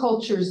not all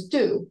cultures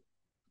do.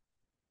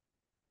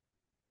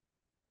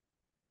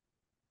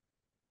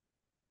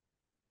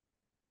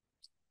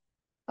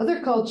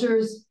 Other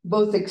cultures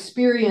both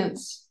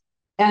experience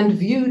and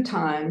view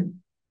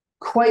time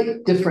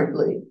quite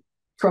differently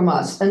from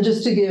us. And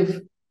just to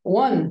give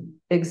one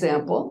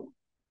example,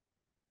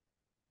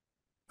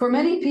 for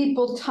many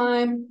people,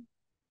 time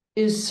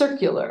is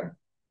circular.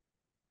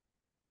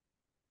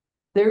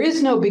 There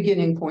is no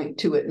beginning point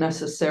to it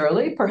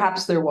necessarily.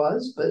 Perhaps there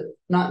was, but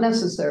not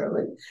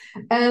necessarily.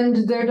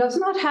 And there does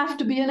not have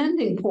to be an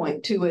ending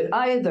point to it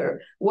either.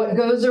 What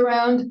goes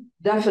around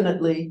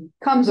definitely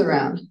comes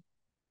around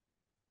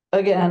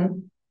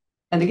again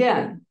and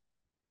again.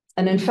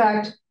 And in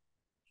fact,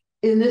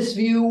 in this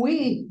view,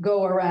 we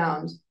go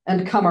around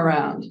and come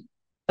around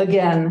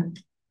again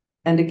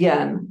and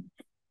again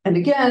and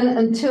again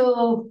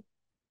until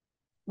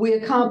we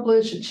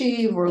accomplish,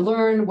 achieve, or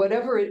learn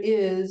whatever it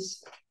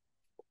is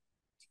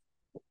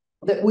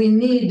that we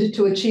need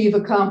to achieve,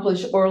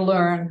 accomplish, or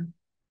learn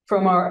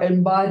from our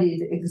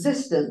embodied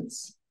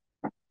existence.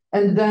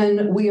 And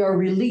then we are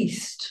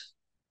released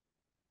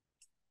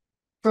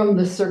from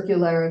the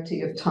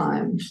circularity of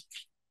time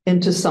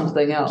into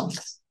something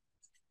else.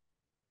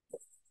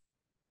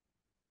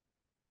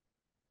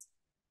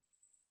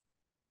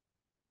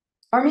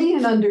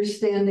 Armenian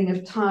understanding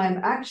of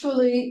time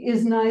actually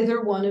is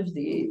neither one of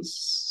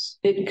these.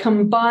 It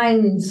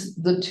combines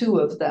the two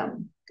of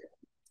them.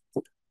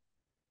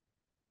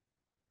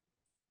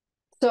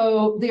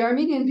 So the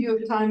Armenian view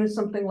of time is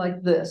something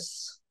like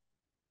this.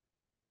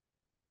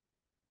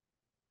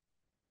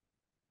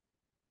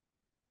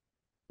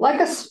 Like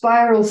a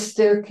spiral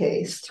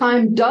staircase,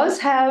 time does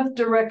have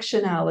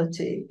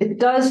directionality. It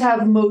does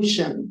have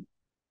motion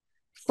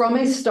from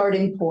a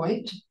starting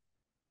point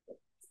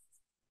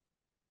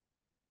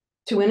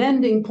to an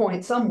ending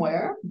point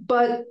somewhere,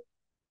 but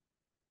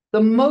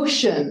the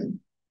motion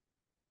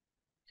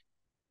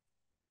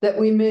that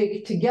we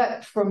make to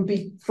get from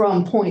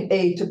point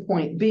A to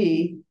point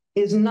B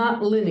is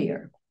not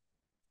linear.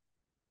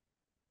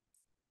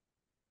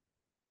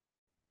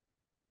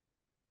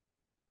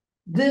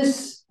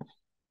 This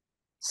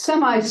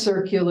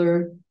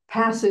semicircular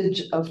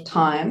passage of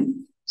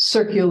time,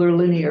 circular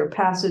linear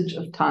passage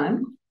of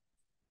time,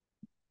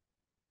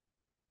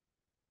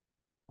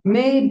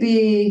 may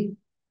be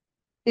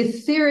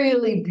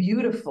ethereally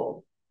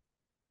beautiful,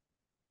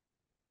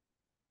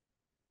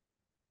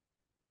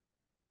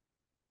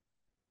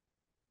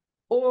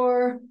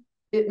 or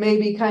it may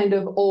be kind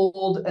of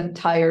old and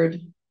tired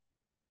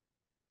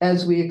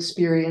as we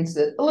experience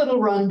it, a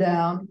little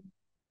rundown.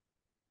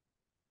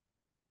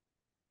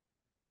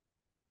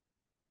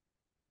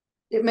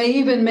 It may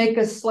even make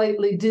us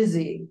slightly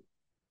dizzy.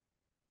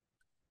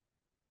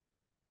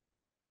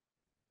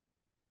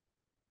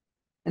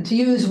 And to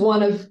use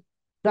one of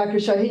Dr.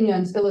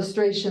 Shahinian's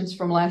illustrations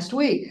from last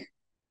week,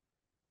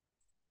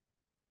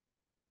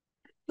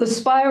 the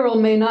spiral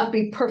may not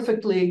be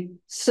perfectly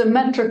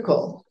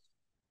symmetrical.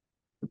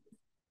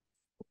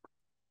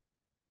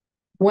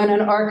 When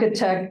an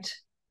architect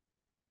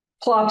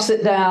plops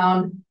it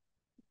down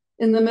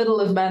in the middle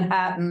of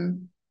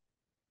Manhattan,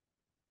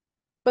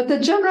 but the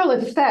general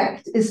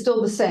effect is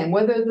still the same,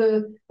 whether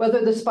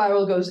the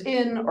spiral goes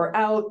in or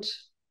out,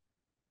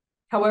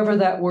 however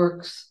that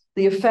works,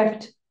 the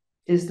effect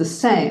is the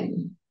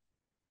same.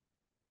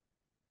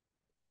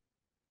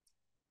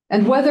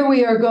 And whether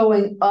we are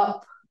going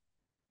up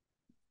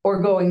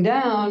or going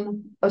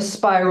down a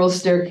spiral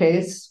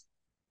staircase,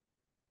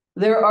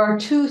 there are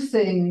two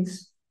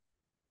things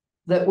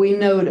that we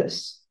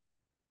notice,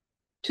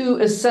 two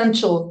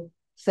essential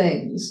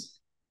things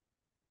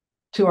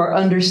to our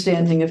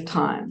understanding of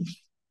time.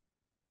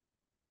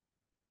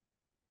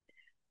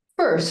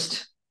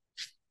 First,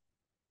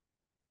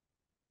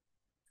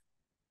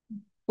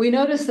 we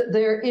notice that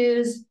there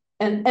is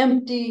an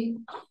empty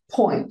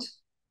point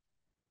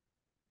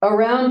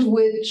around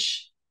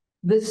which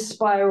this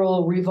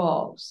spiral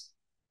revolves.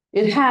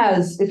 It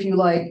has, if you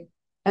like,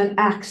 an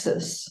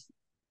axis,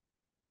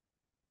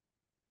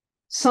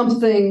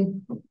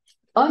 something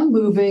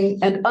unmoving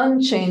and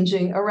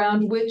unchanging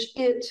around which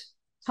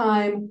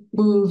time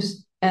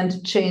moves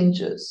and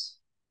changes.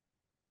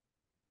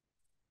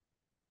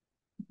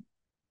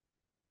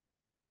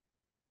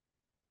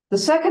 The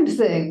second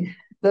thing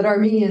that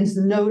Armenians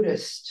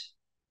noticed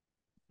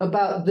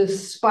about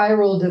this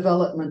spiral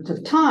development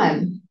of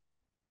time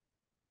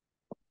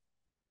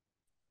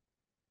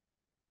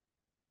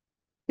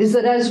is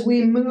that as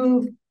we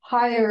move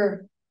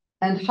higher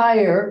and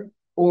higher,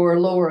 or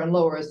lower and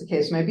lower as the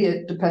case may be,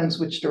 it depends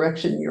which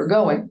direction you're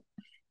going,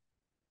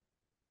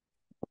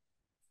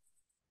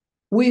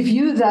 we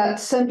view that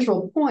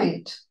central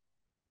point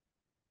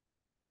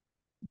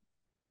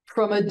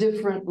from a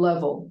different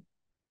level.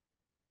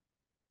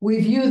 We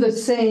view the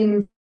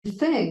same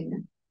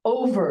thing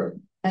over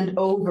and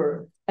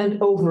over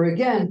and over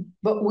again,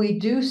 but we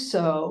do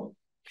so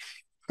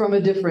from a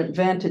different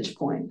vantage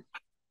point.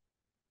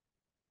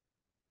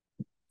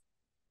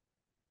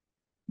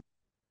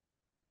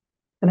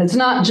 And it's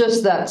not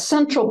just that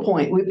central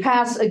point. We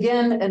pass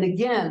again and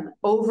again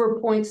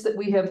over points that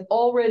we have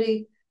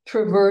already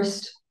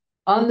traversed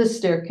on the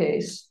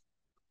staircase.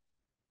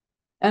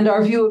 And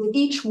our view of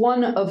each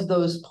one of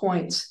those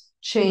points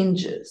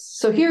changes.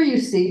 So here you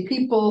see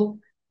people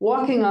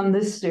walking on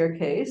this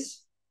staircase.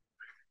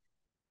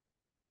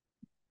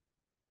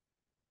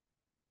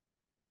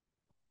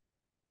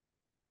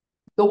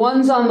 The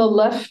ones on the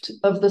left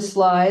of the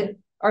slide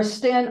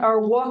are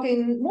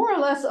walking more or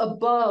less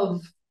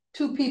above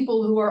two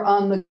people who are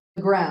on the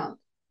ground.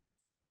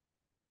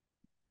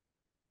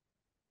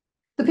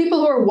 The people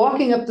who are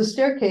walking up the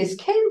staircase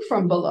came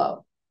from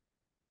below.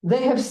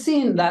 They have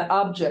seen that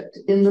object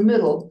in the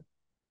middle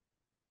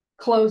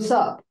close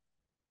up.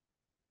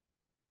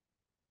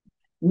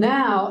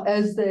 Now,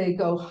 as they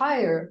go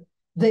higher,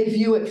 they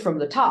view it from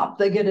the top.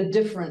 They get a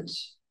different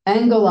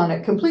angle on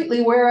it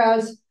completely,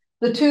 whereas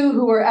the two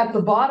who are at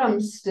the bottom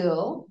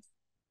still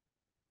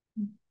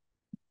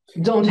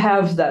don't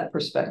have that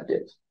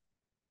perspective.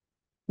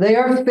 They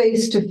are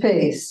face to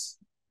face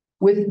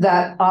with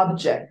that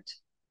object.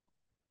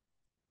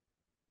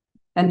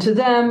 And to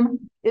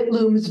them, it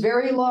looms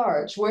very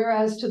large,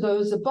 whereas to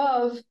those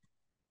above,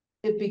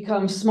 it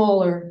becomes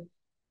smaller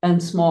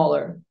and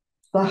smaller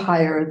the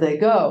higher they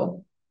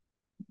go.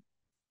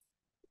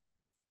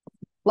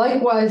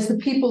 Likewise, the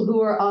people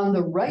who are on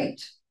the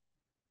right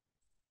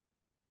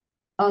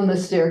on the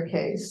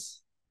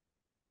staircase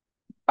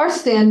are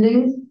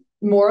standing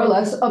more or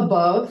less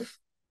above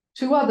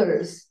two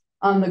others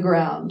on the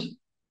ground.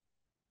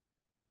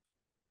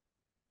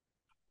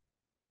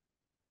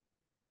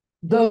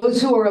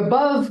 Those who are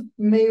above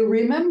may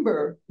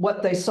remember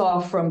what they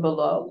saw from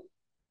below,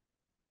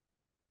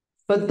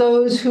 but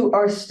those who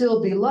are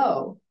still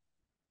below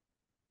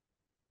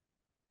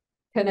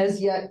can as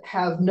yet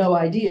have no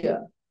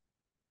idea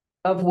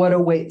of what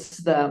awaits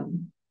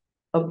them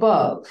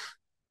above.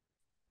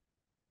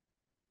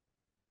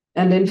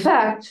 And in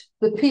fact,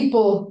 the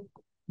people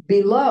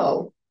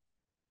below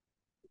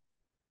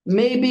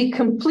may be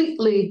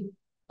completely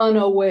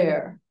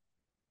unaware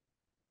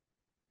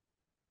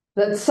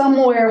that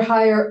somewhere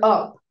higher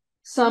up,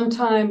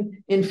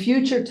 sometime in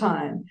future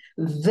time,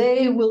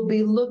 they will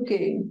be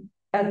looking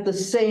at the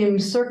same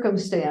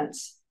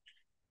circumstance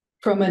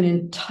from an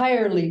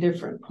entirely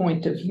different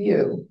point of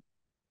view.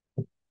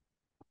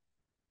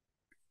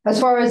 As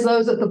far as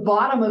those at the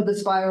bottom of the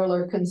spiral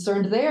are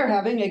concerned, they are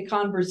having a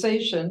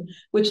conversation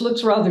which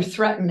looks rather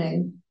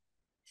threatening,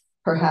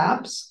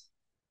 perhaps.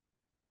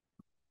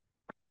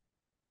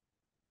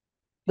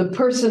 The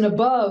person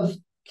above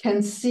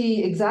can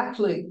see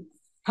exactly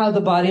how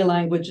the body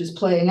language is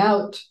playing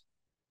out,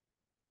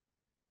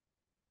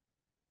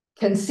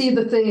 can see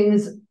the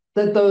things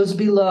that those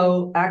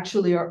below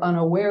actually are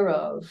unaware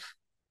of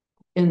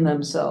in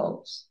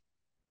themselves.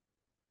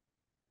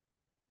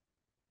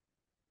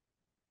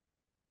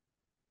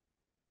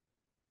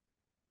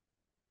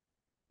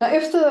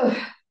 Now,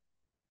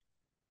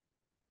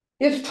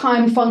 if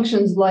time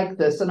functions like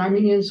this, and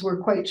Armenians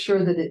were quite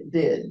sure that it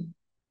did,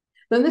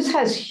 then this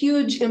has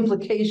huge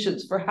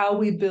implications for how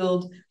we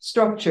build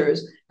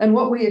structures and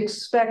what we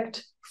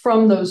expect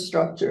from those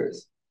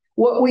structures,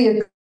 what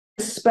we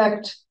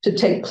expect to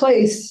take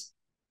place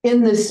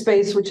in this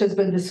space, which has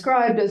been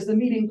described as the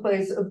meeting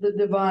place of the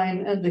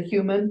divine and the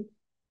human,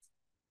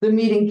 the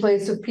meeting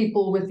place of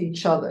people with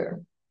each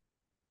other.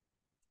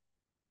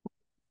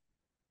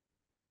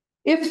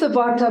 If the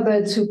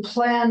Vaktabeds who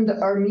planned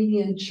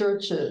Armenian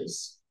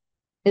churches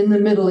in the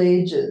Middle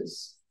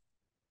Ages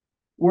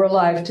were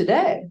alive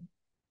today,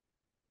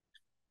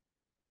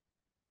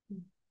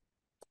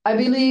 I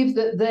believe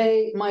that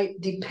they might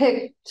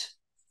depict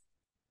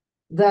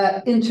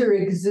that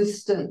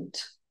interexistent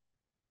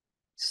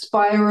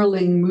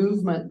spiraling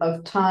movement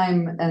of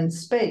time and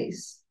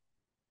space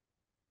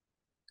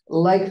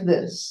like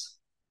this.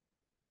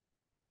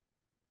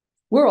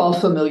 We're all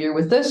familiar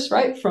with this,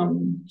 right,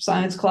 from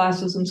science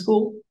classes in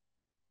school.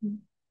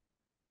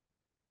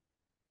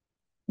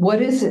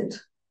 What is it?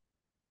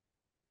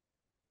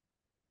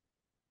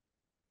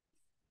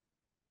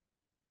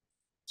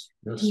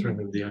 A string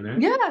of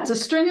DNA. Yeah, it's a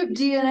string of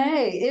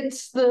DNA.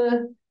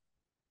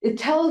 It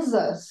tells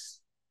us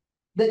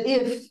that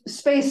if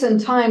space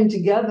and time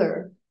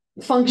together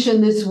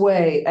function this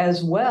way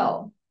as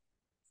well,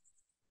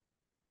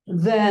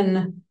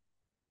 then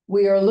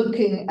we are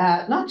looking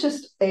at not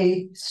just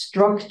a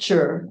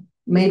structure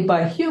made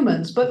by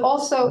humans, but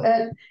also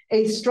at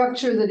a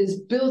structure that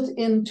is built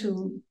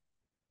into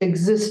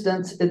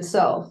existence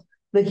itself,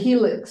 the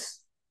helix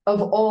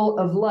of all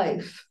of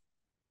life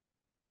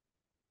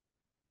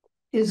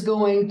is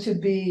going to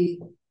be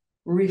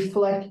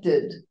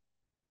reflected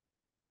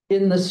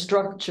in the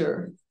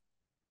structure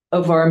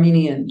of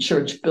Armenian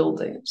church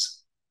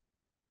buildings.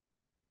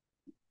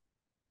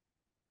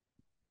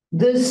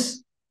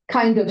 This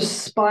kind of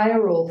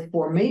spiral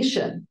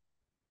formation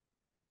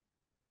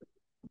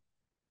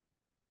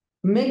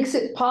makes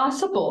it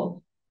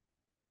possible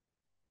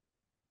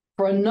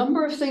for a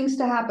number of things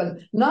to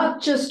happen,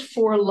 not just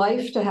for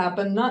life to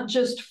happen, not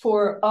just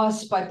for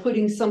us by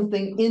putting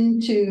something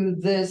into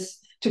this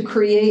to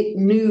create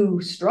new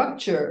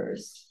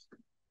structures.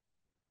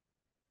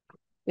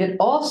 It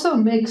also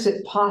makes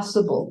it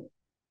possible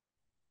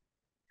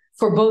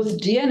for both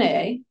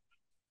DNA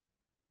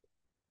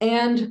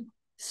and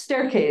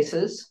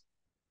staircases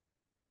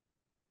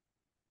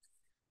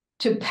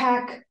to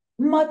pack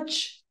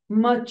much,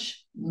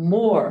 much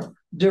more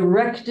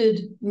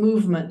directed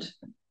movement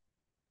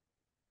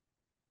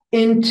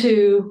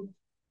into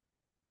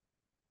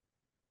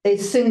a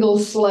single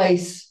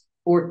slice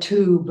or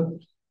tube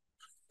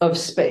of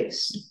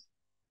space.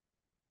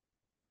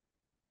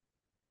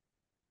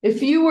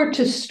 If you were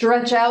to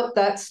stretch out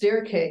that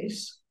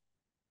staircase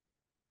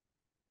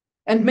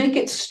and make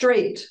it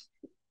straight,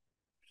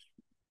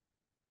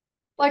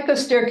 like a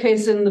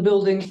staircase in the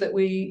buildings that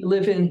we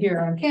live in here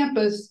on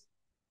campus,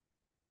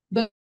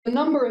 the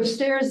number of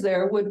stairs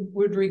there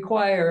would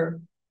require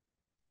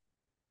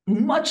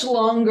much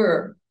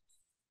longer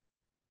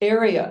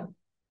area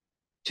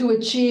to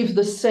achieve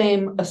the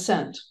same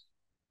ascent.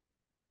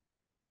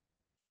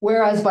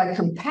 Whereas by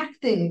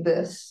compacting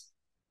this,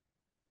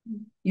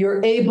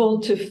 you're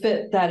able to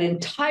fit that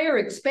entire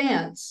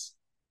expanse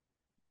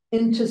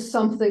into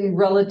something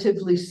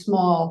relatively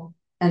small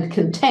and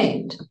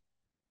contained.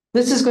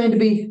 This is going to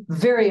be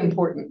very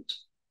important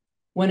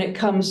when it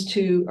comes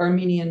to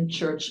Armenian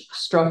church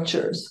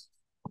structures.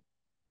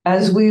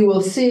 As we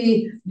will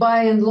see,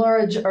 by and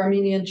large,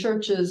 Armenian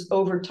churches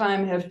over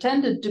time have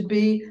tended to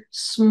be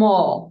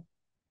small.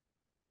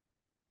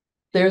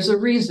 There's a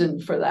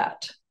reason for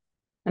that.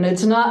 And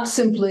it's not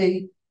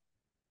simply,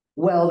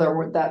 well, there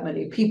weren't that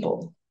many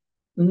people.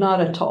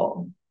 Not at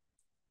all.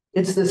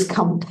 It's this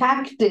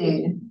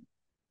compacting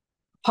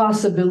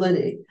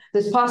possibility,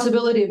 this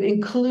possibility of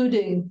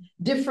including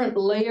different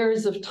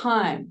layers of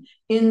time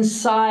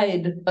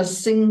inside a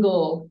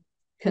single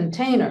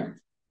container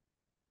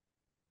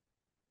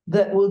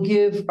that will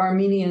give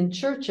Armenian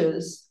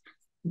churches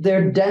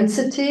their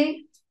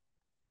density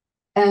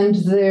and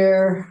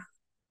their,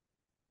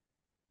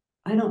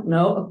 I don't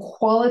know, a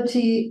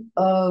quality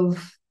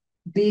of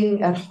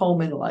being at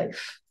home in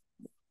life.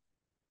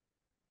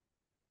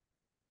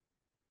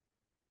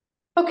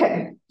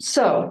 Okay,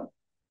 so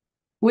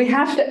we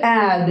have to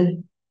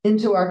add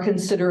into our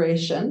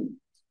consideration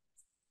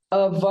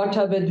of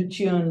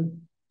vartavedutun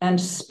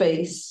and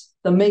space,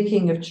 the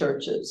making of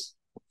churches.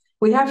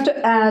 We have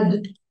to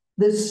add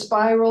this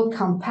spiral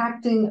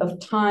compacting of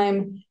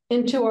time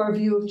into our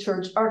view of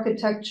church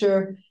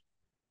architecture.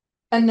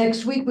 And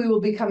next week, we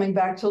will be coming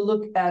back to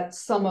look at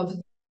some of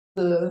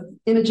the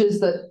images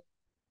that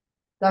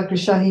Dr.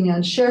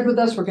 Shahinian shared with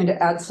us. We're going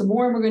to add some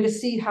more, and we're going to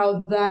see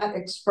how that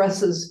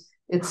expresses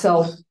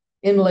itself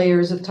in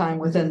layers of time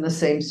within the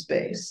same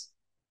space.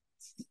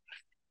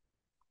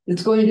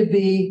 It's going to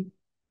be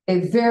a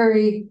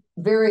very,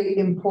 very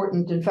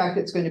important, in fact,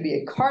 it's going to be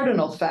a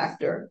cardinal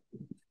factor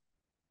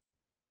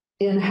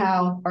in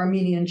how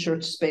Armenian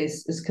church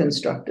space is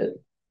constructed.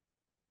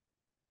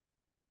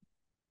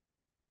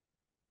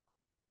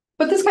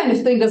 But this kind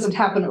of thing doesn't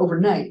happen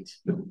overnight.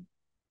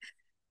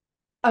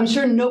 I'm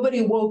sure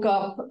nobody woke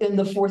up in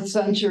the 4th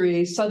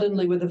century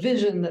suddenly with a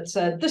vision that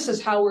said, this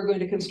is how we're going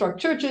to construct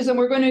churches, and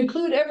we're going to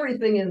include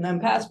everything in them,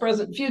 past,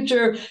 present,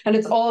 future, and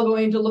it's all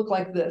going to look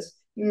like this.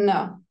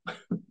 No.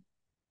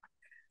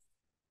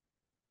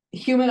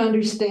 Human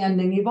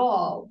understanding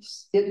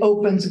evolves. It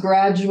opens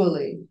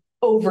gradually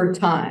over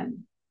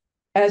time.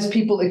 As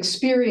people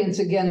experience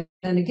again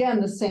and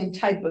again the same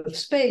type of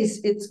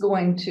space, it's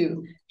going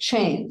to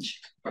change.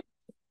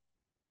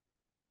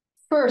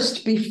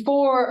 First,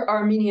 before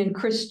Armenian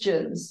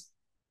Christians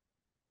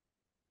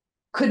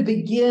could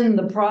begin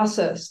the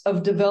process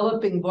of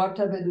developing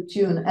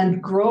vartavedutun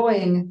and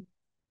growing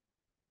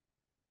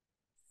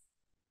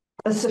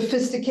a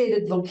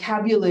sophisticated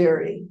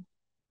vocabulary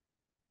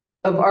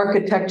of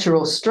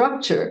architectural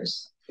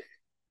structures,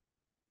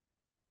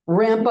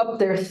 ramp up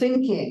their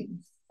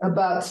thinking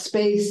about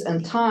space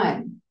and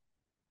time,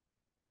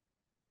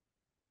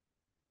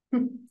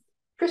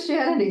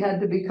 Christianity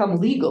had to become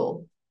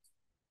legal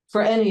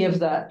for any of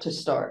that to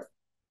start.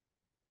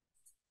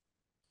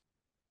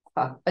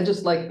 I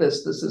just like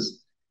this. This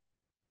is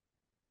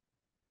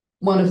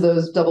one of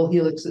those double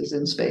helixes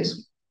in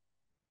space.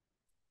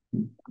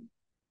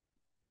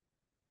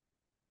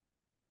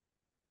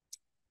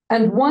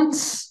 And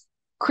once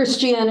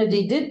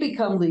Christianity did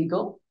become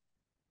legal,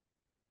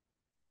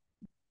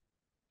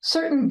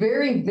 certain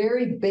very,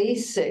 very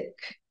basic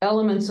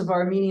elements of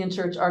Armenian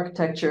church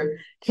architecture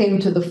came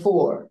to the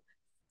fore.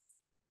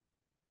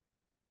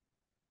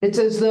 It's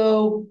as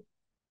though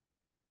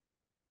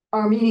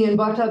Armenian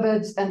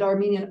Vataveds and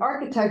Armenian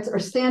architects are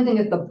standing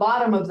at the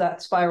bottom of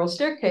that spiral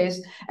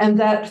staircase, and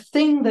that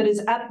thing that is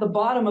at the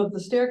bottom of the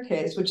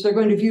staircase, which they're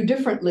going to view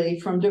differently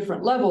from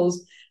different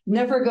levels,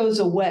 never goes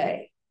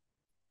away.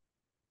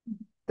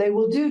 They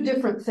will do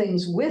different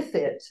things with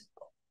it,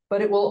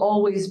 but it will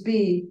always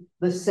be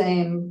the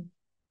same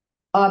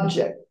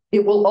object.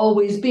 it will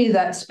always be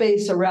that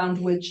space around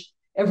which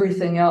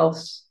everything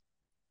else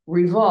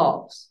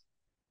revolves.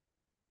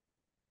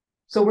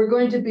 So we're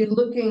going to be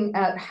looking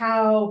at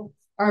how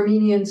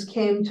Armenians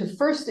came to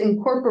first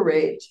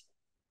incorporate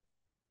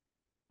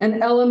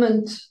an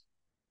element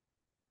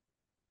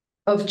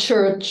of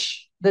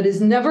church that is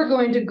never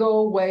going to go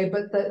away,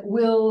 but that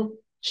will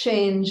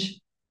change,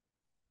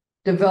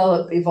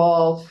 develop,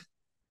 evolve,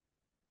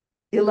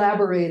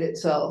 elaborate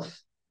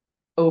itself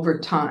over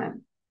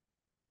time.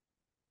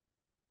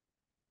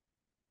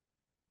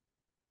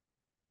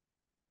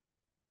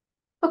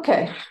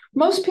 Okay,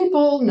 most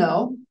people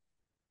know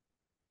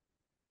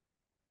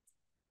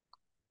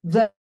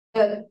that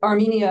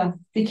Armenia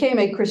became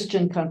a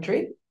Christian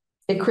country,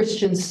 a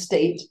Christian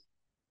state,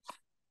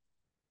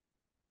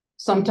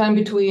 sometime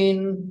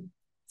between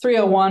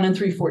 301 and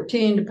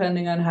 314,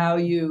 depending on how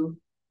you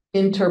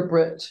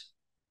interpret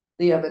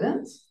the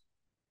evidence.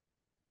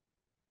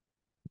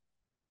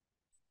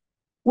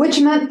 Which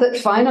meant that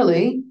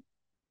finally,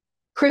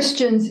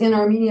 Christians in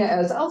Armenia,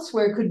 as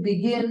elsewhere, could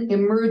begin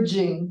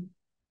emerging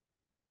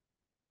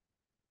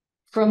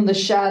from the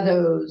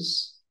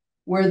shadows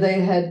where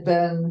they had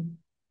been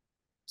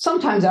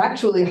sometimes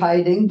actually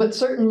hiding, but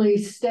certainly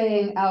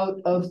staying out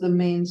of the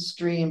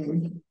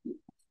mainstream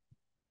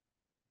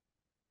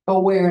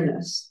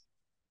awareness.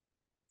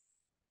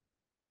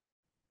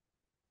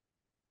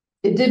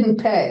 It didn't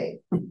pay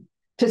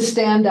to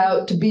stand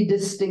out, to be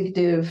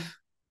distinctive.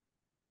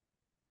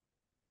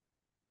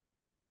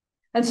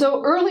 And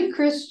so early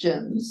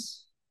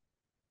Christians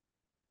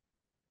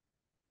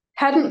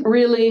hadn't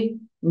really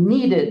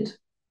needed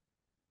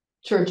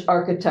church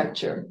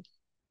architecture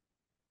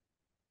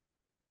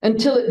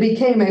until it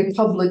became a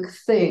public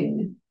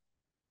thing.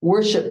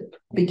 Worship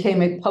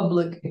became a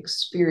public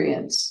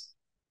experience.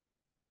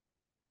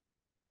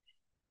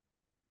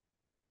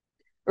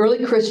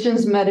 Early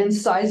Christians met in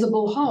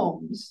sizable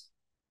homes,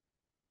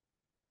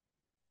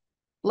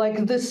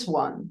 like this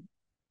one.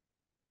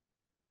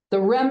 The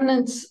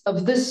remnants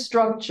of this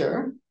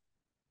structure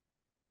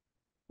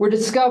were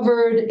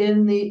discovered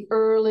in the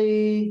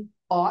early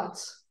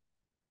aughts.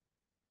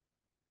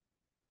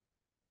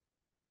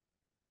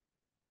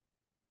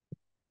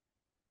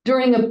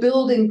 During a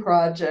building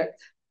project.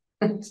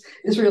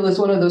 Israel is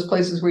one of those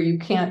places where you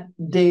can't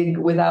dig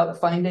without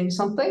finding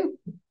something.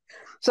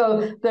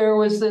 So there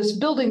was this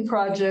building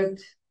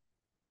project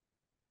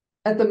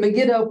at the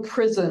Megiddo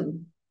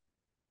prison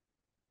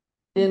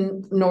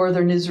in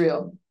northern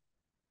Israel.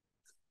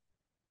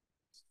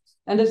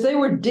 And as they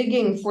were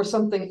digging for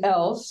something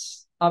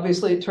else,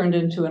 obviously it turned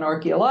into an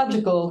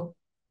archaeological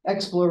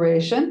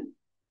exploration,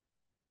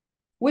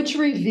 which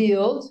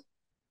revealed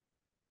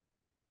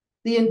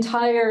the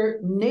entire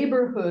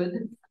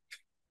neighborhood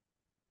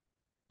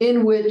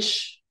in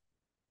which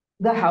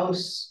the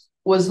house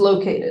was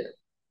located.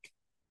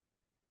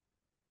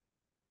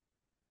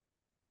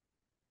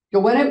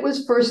 When it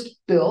was first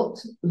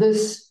built,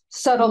 this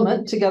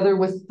settlement, together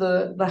with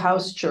the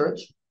house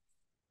church,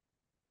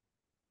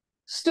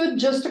 stood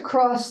just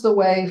across the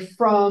way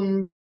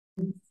from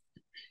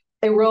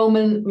a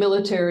Roman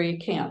military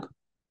camp.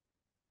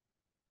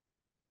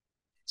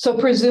 So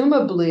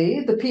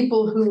presumably, the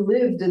people who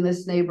lived in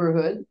this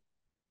neighborhood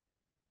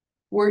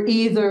were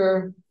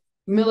either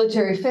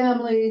military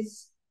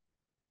families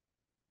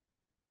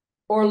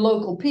or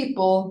local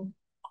people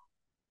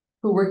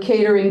who were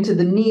catering to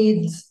the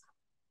needs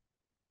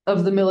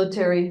of the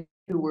military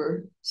who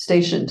were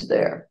stationed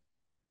there.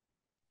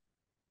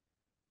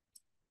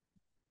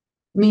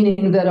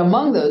 Meaning that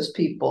among those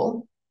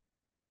people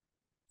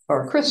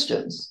are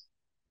Christians.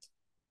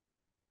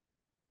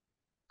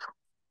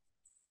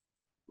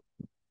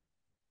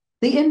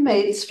 The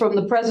inmates from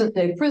the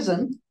present-day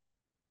prison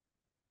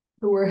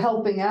who were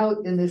helping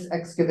out in this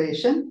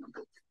excavation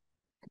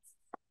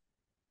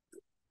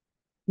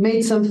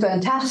made some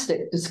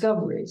fantastic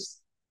discoveries.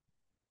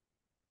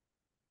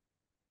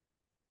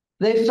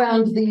 They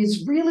found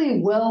these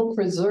really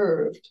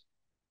well-preserved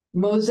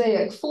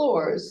mosaic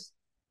floors,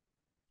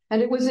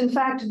 and it was in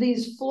fact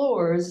these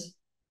floors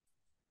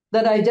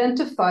that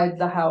identified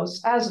the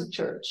house as a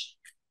church.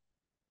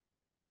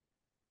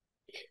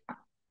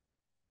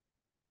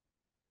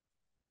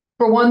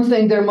 For one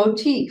thing, their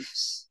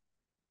motifs.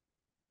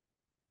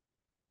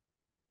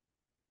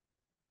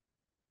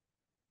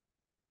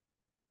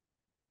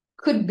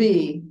 Could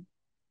be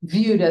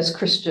viewed as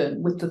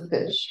Christian with the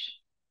fish.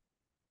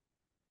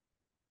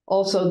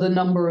 Also, the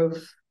number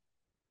of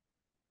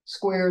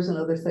squares and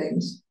other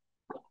things.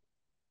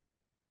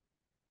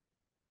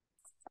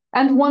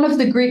 And one of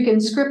the Greek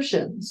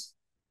inscriptions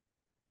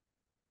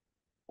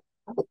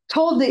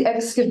told the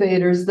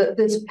excavators that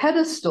this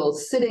pedestal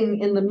sitting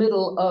in the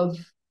middle of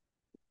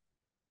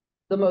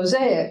the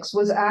mosaics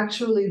was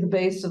actually the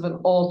base of an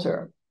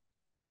altar,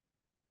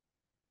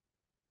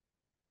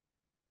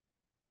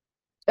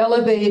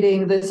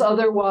 elevating this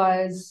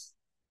otherwise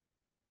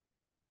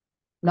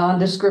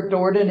nondescript,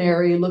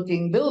 ordinary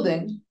looking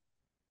building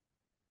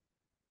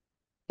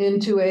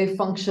into a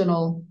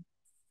functional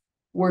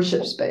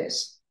worship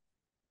space.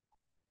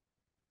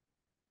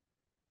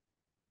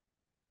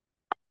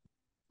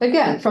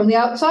 Again, from the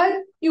outside,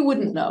 you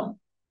wouldn't know.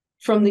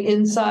 From the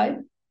inside,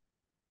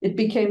 it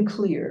became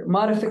clear.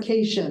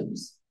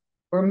 Modifications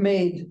were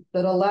made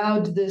that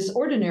allowed this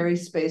ordinary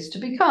space to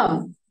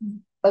become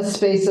a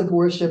space of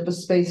worship, a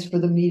space for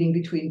the meeting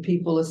between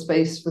people, a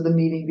space for the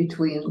meeting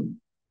between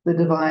the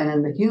divine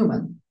and the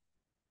human.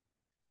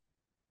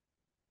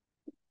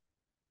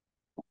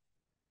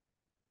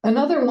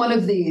 Another one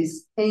of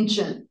these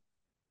ancient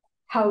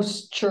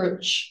house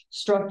church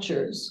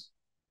structures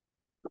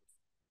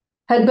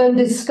had been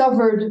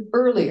discovered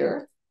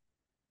earlier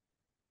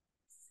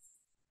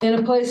in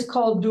a place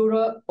called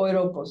Dura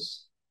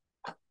Oropos,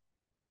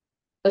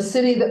 a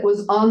city that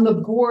was on the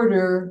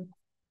border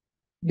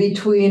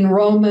between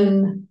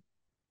Roman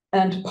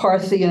and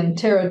Parthian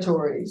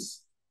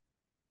territories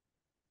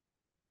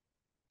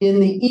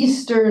in the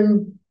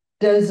eastern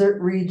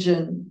desert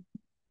region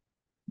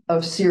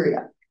of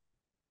Syria.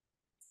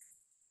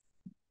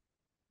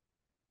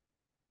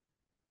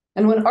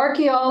 And when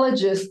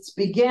archaeologists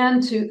began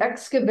to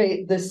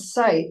excavate this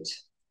site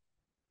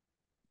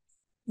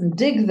and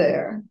dig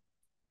there,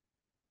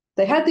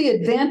 they had the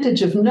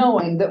advantage of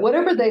knowing that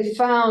whatever they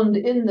found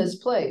in this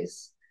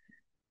place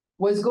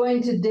was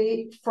going to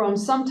date from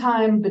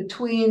sometime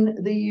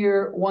between the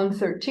year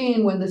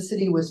 113, when the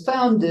city was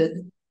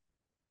founded,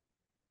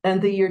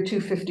 and the year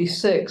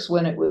 256,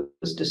 when it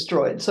was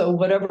destroyed. So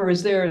whatever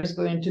is there is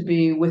going to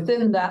be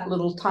within that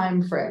little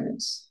time frame.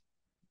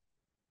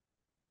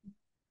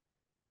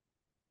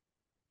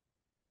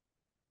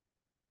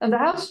 And the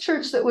house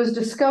church that was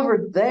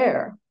discovered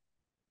there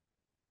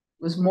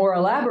was more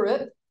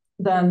elaborate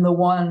than the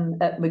one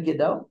at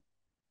Megiddo,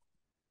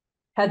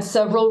 had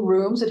several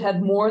rooms, it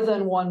had more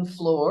than one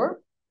floor.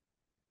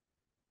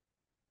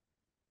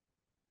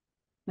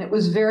 It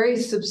was very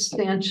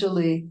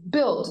substantially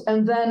built.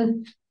 And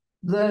then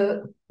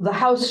the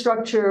house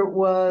structure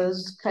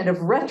was kind of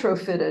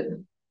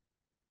retrofitted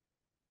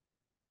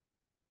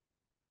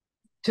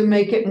to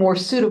make it more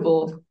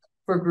suitable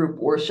for group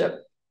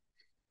worship.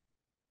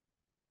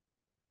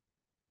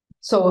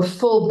 So a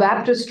full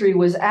baptistry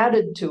was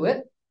added to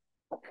it.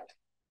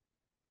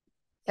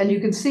 And you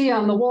can see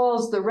on the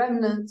walls the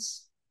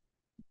remnants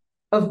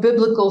of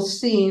biblical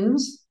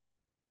scenes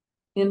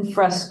in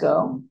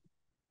fresco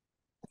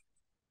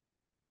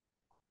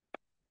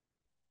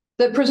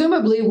that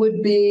presumably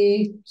would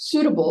be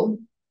suitable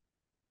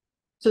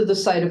to the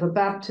site of a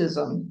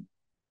baptism.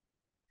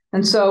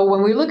 And so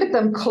when we look at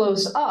them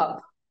close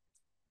up,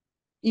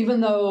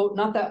 even though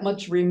not that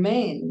much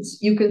remains,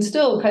 you can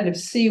still kind of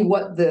see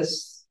what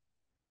this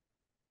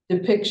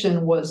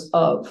depiction was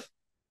of.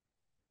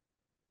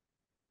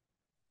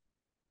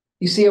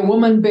 You see a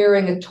woman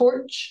bearing a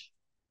torch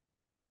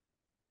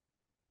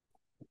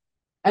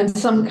and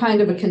some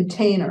kind of a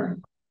container.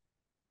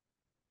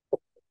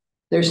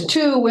 There's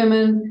two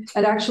women,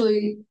 and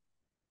actually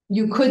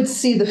you could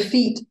see the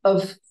feet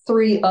of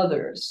three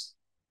others.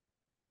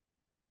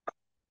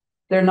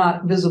 They're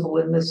not visible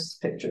in this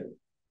picture.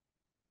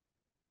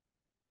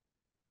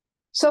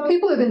 So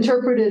people have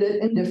interpreted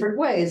it in different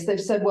ways.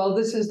 They've said, well,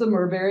 this is the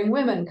myrrh-bearing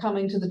women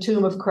coming to the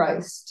tomb of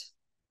Christ.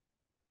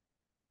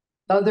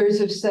 Others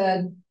have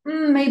said,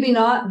 maybe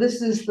not.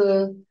 This is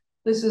the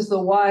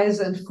wise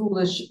and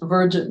foolish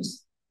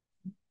virgins.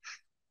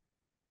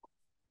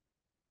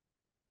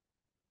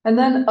 And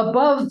then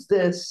above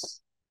this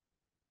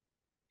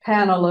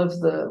panel of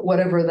the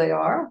whatever they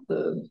are,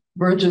 the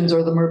virgins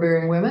or the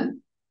myrrh-bearing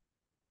women,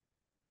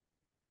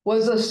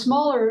 was a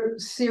smaller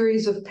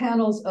series of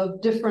panels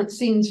of different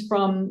scenes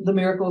from the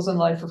miracles and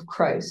life of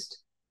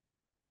Christ.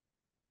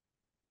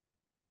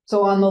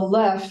 So on the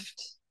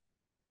left,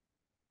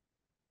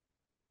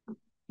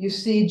 you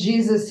see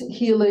Jesus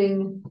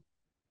healing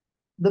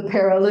the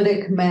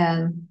paralytic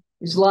man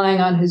who's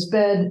lying on his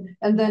bed.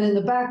 And then in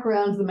the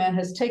background, the man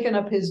has taken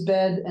up his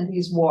bed and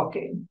he's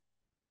walking.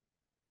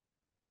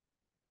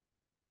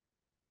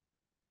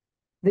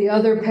 The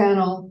other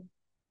panel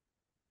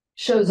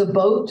shows a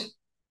boat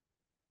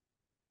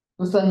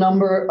with a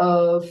number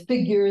of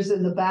figures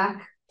in the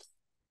back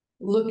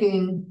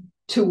looking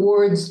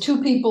towards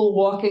two people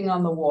walking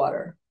on the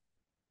water.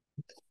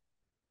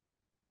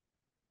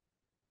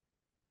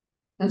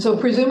 And so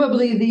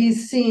presumably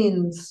these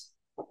scenes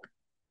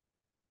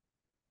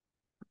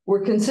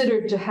were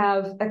considered to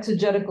have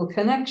exegetical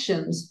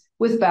connections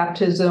with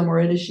baptism or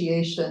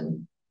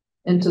initiation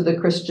into the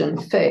Christian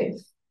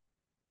faith.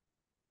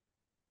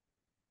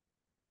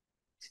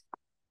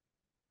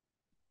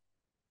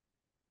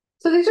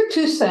 So these are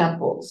two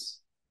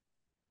samples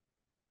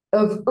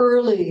of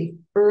early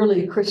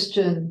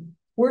Christian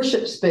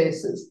worship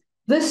spaces.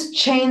 This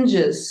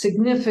changes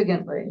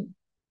significantly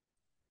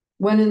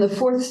when in the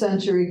 4th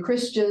century,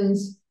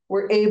 Christians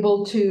were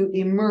able to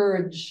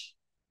emerge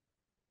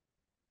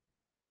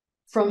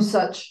from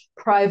such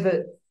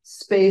private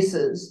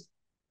spaces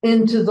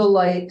into the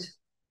light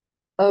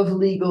of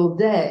legal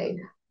day.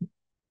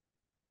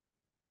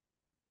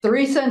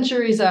 3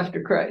 centuries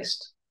after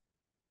Christ.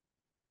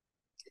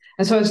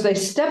 And so as they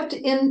stepped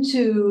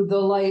into the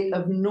light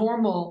of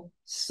normal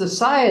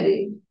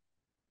society,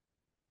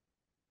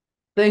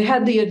 They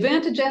had the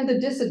advantage and the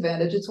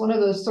disadvantage. It's one of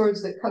those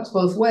swords that cuts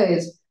both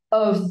ways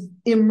of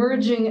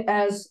emerging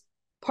as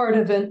part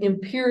of an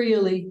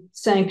imperially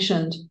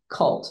sanctioned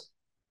cult.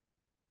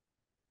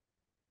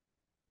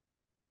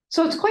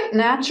 So it's quite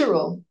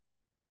natural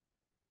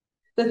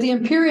that the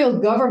imperial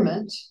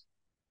government,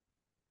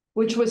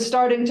 which was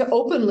starting to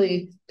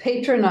openly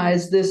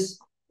patronize this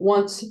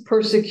once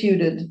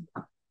persecuted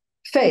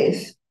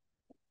faith,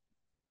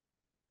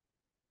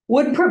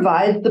 would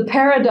provide the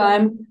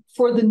paradigm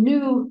for the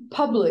new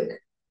public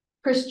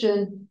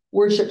Christian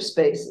worship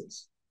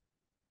spaces,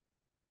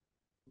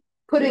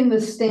 putting the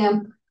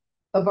stamp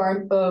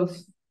of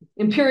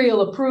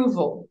imperial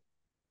approval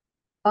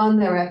on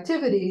their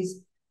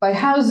activities by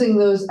housing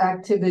those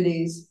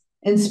activities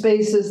in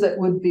spaces that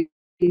would be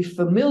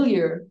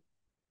familiar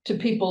to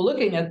people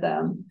looking at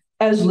them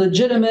as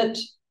legitimate,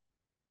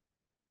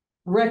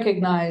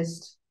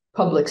 recognized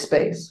public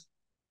space.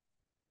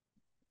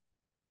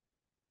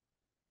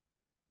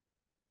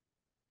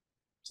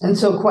 And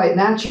so quite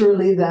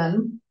naturally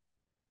then,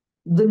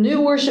 the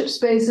new worship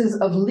spaces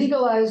of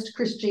legalized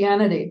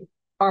Christianity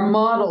are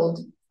modeled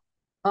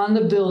on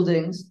the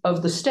buildings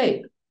of the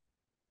state.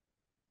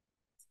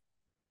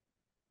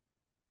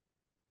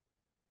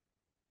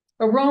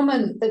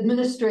 Roman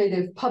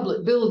administrative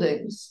public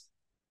buildings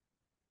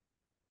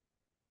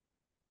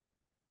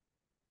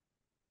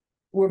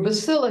were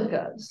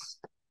basilicas,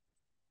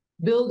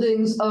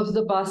 buildings of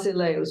the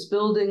basileus,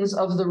 buildings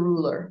of the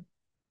ruler.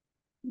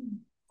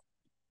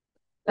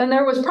 And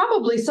there was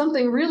probably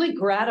something really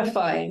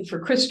gratifying for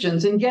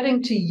Christians in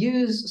getting to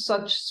use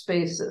such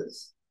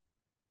spaces.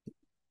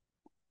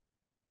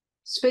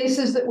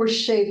 Spaces that were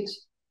shaped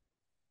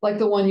like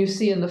the one you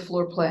see in the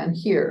floor plan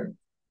here.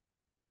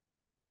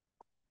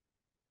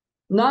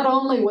 Not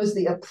only was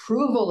the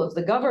approval of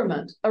the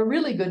government a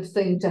really good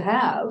thing to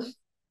have,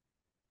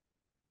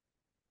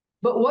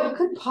 but what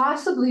could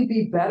possibly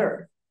be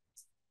better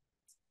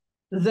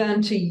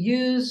than to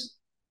use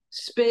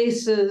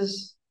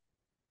spaces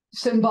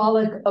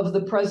symbolic of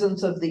the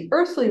presence of the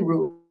earthly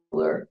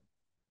ruler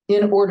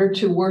in order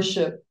to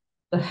worship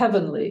the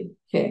heavenly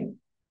king?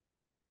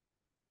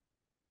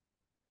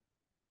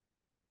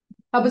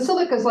 Now,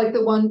 basilicas like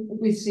the one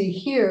we see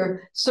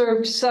here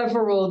served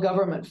several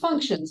government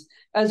functions,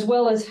 as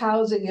well as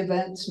housing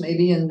events,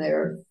 maybe in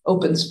their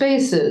open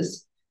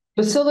spaces.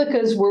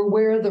 Basilicas were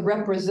where the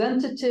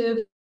representative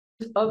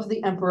of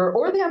the emperor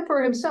or the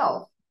emperor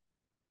himself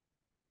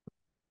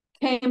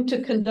came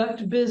to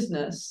conduct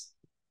business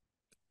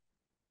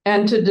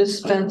and to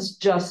dispense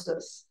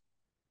justice.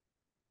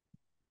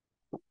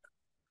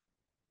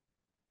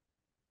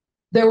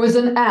 There was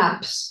an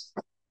apse,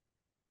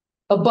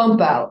 a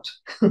bump out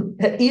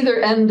at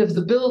either end of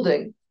the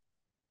building.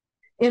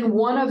 In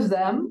one of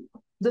them,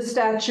 the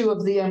statue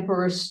of the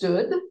emperor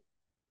stood.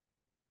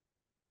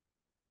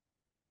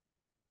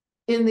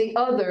 In the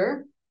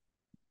other,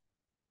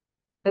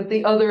 at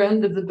the other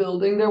end of the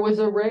building, there was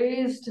a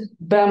raised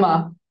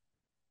bema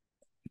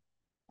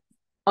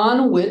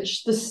on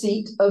which the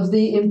seat of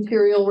the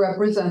imperial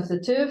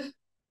representative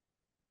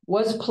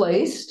was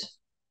placed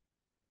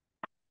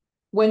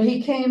when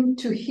he came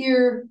to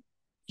hear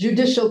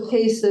judicial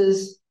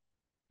cases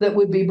that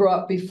would be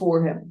brought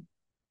before him.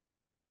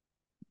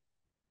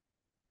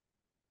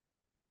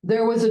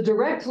 There was a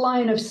direct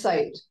line of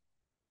sight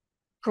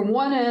from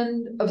one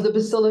end of the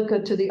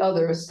basilica to the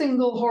other, a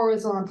single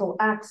horizontal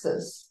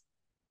axis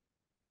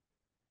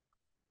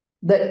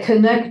that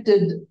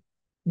connected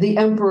the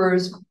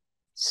emperor's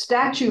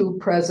statue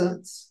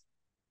presence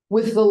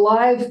with the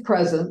live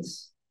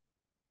presence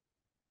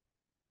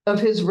of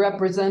his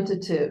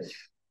representative.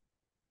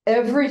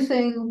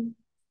 Everything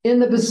in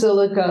the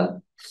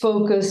basilica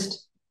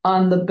focused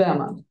on the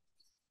bema.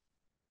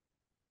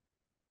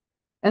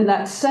 And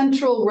that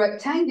central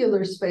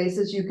rectangular space,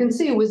 as you can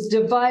see, was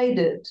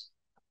divided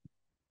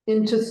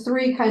into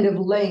three kind of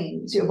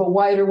lanes. You have a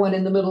wider one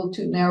in the middle,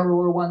 two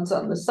narrower ones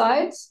on the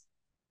sides.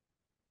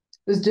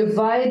 It was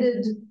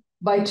divided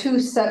by two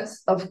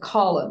sets of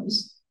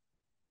columns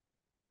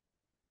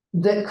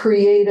that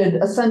created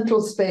a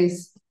central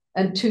space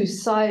and two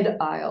side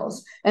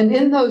aisles. And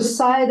in those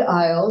side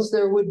aisles,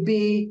 there would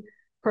be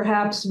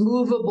perhaps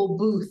movable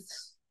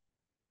booths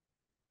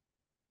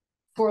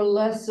for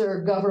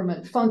lesser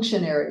government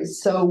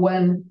functionaries. So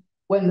when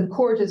the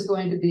court is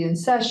going to be in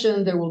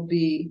session, there will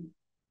be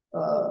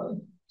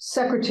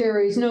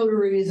secretaries,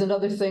 notaries, and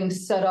other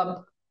things set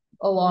up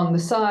along the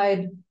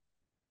side.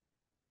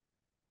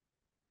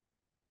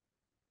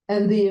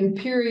 And the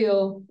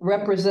imperial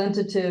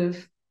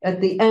representative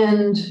at the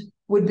end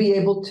would be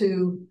able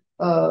to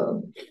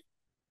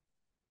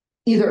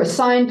either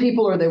assign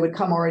people, or they would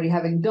come already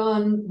having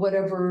done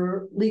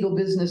whatever legal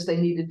business they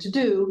needed to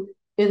do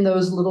in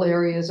those little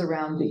areas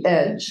around the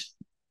edge.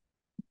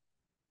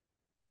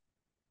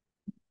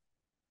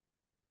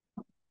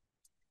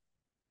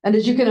 And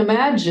as you can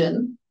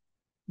imagine,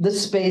 the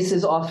space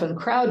is often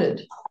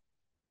crowded.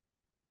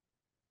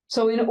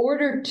 So in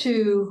order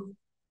to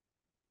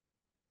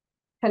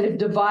kind of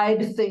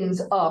divide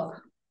things up,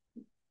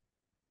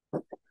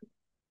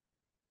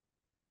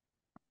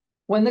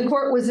 When the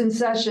court was in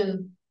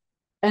session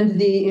and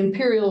the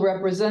imperial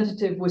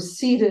representative was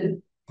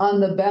seated on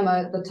the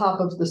bema at the top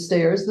of the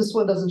stairs, this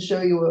one doesn't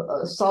show you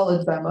a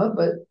solid bema,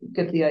 but you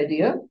get the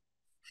idea.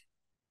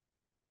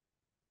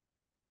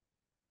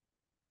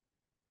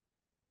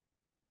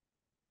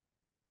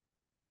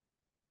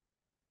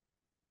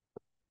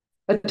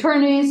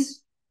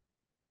 Attorneys,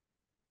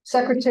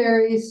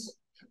 secretaries,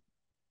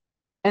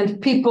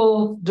 and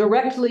people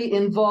directly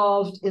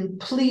involved in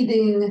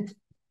pleading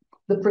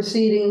the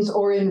proceedings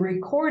or in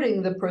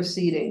recording the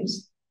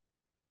proceedings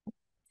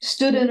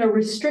stood in a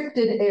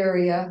restricted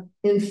area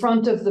in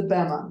front of the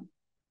bema.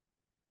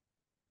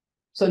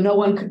 So no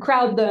one could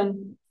crowd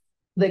them,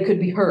 they could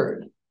be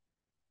heard.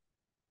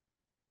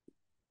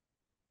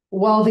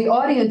 While the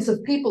audience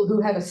of people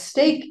who had a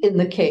stake in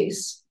the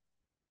case,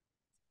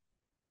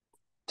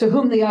 to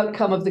whom the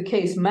outcome of the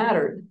case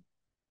mattered,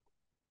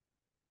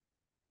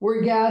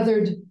 were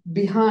gathered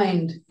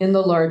behind in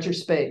the larger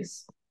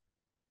space.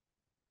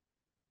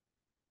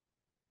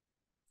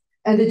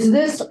 And it's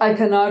this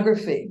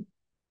iconography,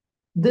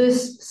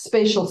 this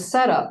spatial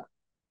setup,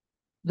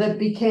 that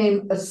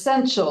became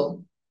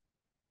essential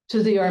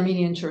to the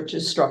Armenian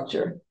Church's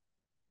structure,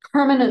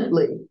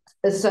 permanently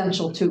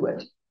essential to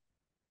it.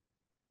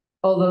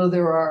 Although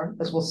there are,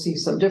 as we'll see,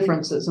 some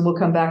differences, and we'll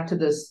come back to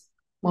this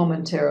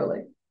momentarily.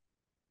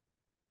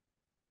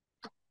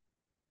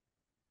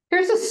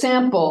 Here's a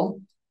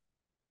sample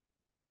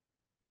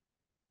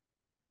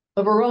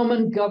of a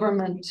Roman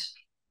government,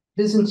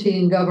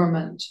 Byzantine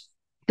government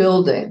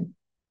building.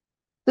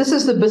 This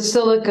is the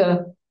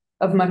Basilica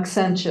of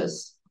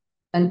Maxentius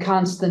and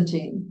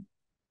Constantine.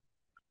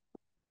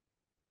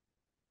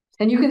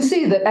 And you can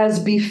see that as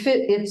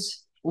befit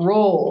its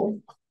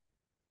role,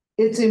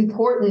 its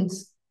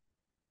importance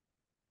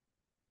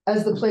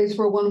as the place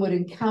where one would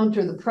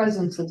encounter the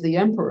presence of the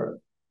emperor,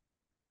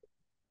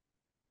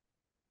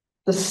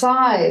 the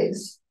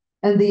size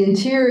and the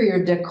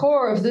interior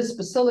decor of this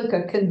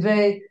basilica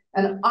convey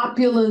an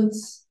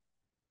opulence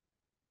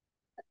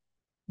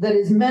that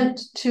is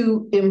meant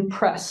to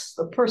impress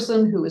the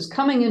person who is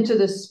coming into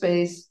this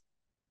space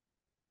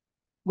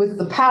with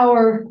the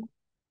power,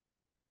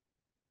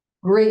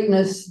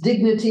 greatness,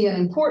 dignity, and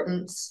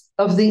importance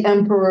of the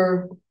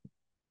emperor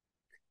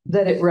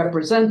that it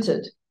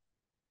represented.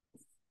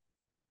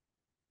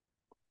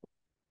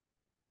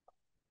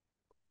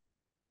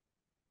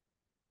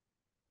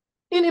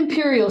 In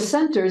imperial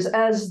centers,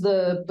 as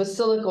the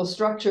basilical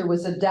structure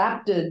was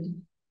adapted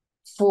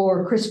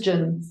for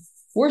Christian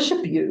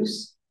worship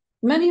use,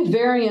 many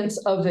variants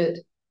of it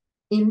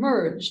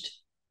emerged.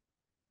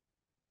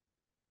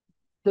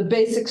 The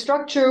basic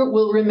structure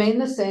will remain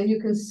the same. You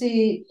can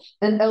see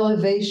an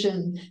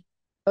elevation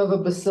of a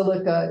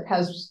basilica.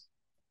 It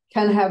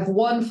can have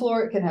one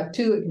floor, it can have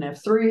two, it can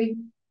have three,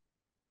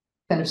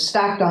 kind of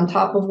stacked on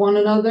top of one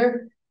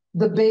another.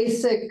 The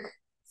basic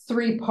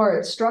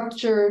three-part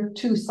structure,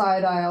 two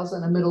side aisles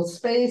and a middle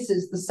space,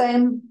 is the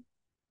same.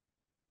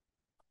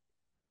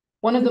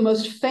 One of the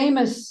most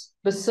famous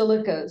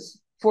basilicas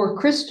for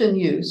Christian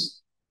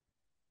use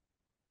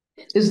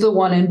is the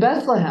one in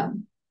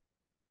Bethlehem,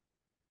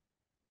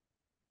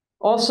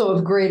 also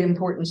of great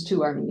importance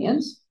to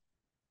Armenians.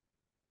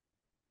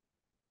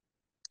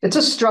 It's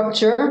a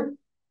structure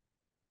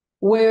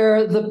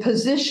where the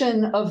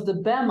position of the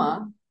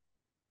bema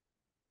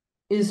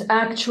is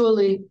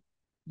actually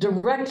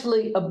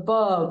directly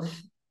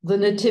above the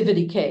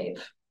nativity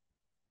cave.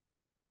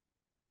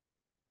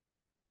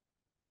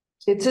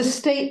 It's a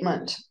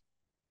statement.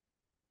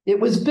 It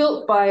was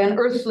built by an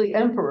earthly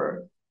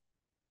emperor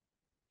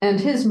and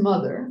his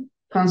mother,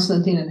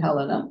 Constantine and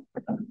Helena,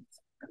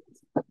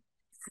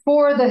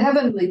 for the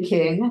heavenly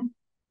king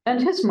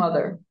and his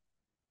mother.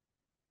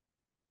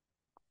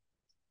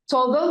 So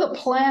although the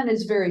plan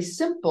is very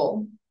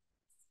simple,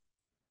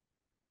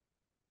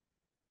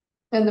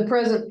 and the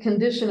present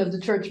condition of the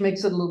church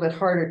makes it a little bit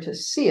harder to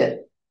see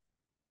it,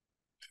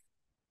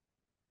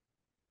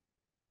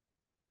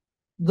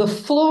 the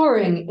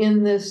flooring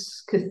in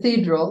this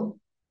cathedral,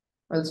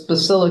 or this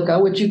basilica,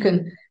 which you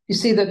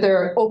see that there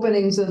are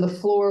openings in the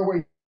floor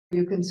where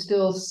you can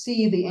still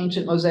see the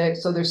ancient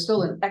mosaics, so they're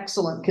still in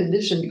excellent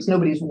condition because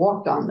nobody's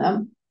walked on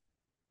them.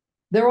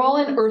 They're all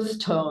in earth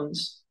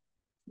tones.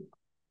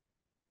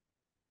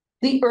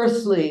 The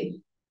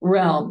earthly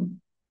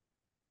realm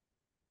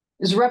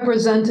is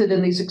represented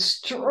in these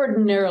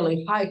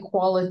extraordinarily high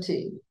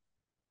quality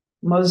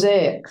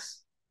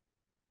mosaics.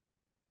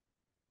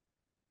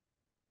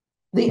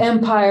 The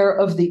empire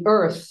of the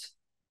earth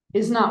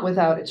is not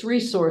without its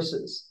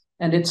resources,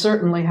 and it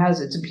certainly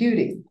has its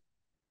beauty.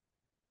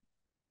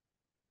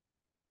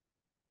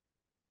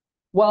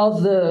 While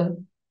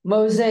the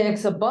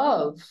mosaics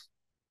above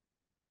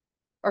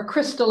are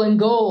crystal and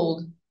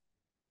gold,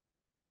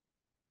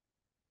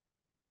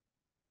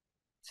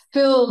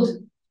 filled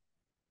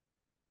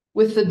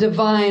with the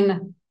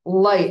divine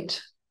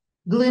light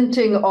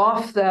glinting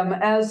off them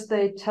as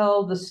they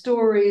tell the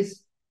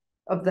stories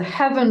of the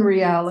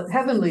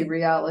heavenly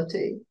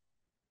reality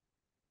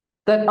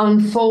that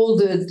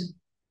unfolded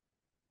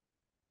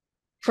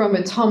from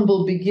its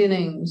humble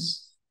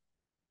beginnings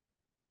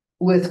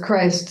with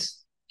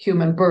Christ's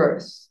human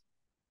birth.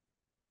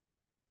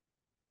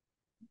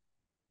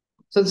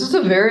 So this is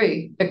a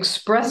very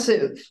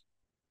expressive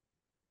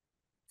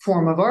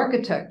form of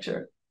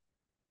architecture.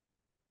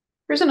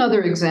 Here's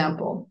another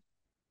example.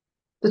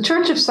 The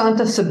Church of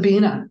Santa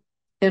Sabina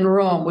in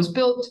Rome was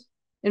built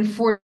in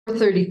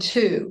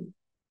 432.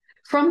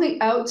 From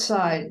the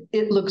outside,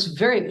 it looks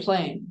very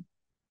plain.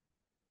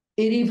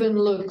 It even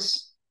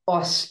looks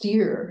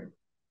austere.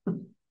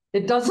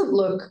 It doesn't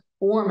look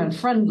warm and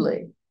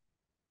friendly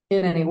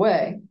in any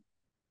way.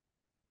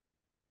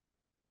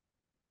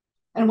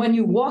 And when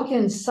you walk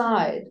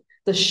inside,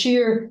 the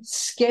sheer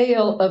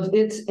scale of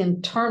its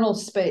internal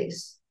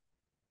space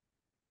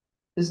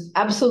is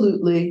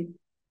absolutely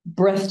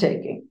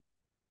breathtaking.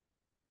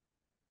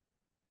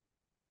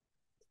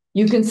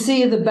 You can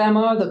see the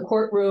bema, the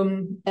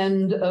courtroom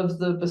end of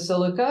the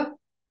basilica,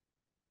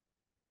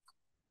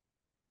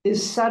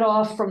 is set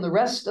off from the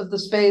rest of the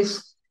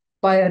space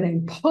by an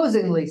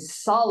imposingly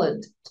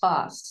solid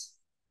tass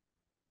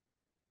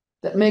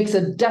that makes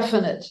a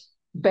definite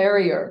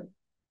barrier,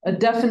 a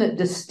definite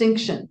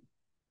distinction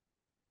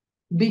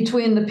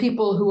between the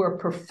people who are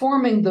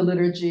performing the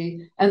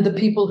liturgy and the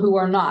people who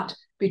are not,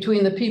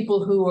 between the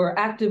people who are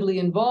actively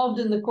involved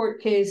in the court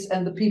case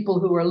and the people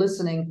who are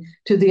listening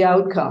to the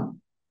outcome.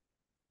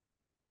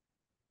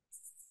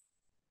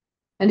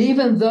 And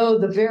even though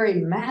the very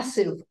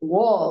massive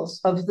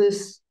walls of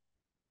this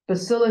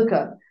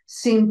basilica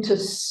seem to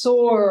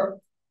soar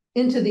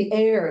into the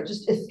air,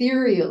 just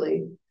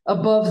ethereally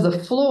above the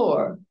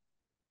floor,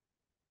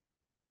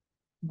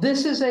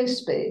 this is a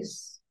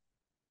space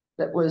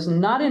that was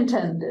not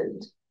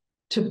intended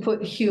to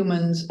put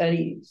humans at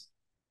ease.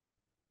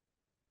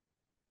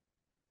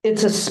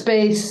 It's a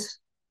space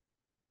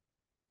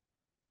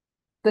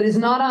that is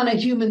not on a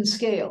human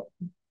scale.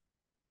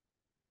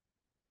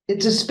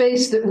 It's a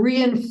space that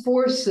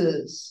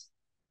reinforces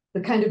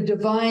the kind of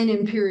divine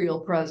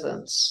imperial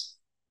presence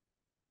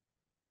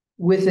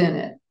within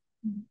it.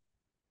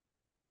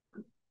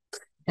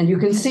 And you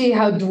can see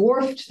how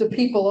dwarfed the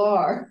people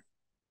are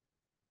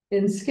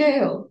in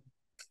scale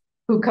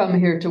who come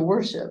here to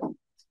worship.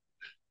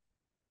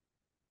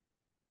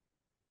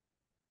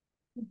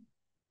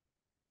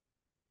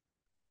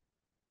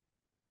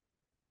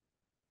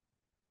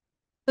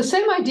 The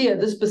same idea,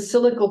 this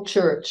basilical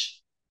church,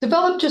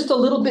 developed just a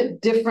little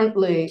bit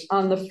differently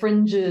on the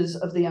fringes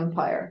of the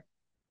empire.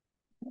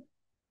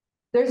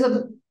 There's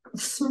a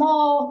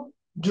small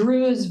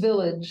Druze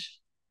village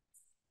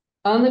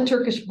on the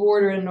Turkish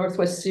border in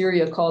northwest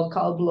Syria called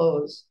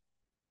Kalbloz.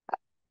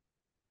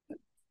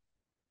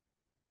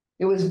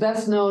 It was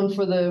best known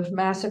for the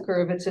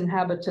massacre of its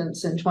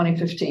inhabitants in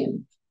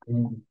 2015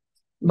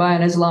 by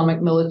an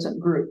Islamic militant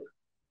group.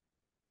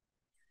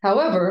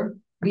 However,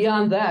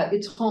 beyond that,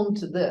 it's home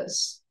to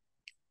this.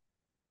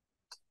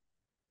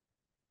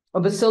 A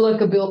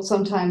basilica built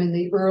sometime in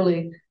the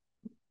early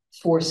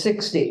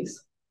 460s.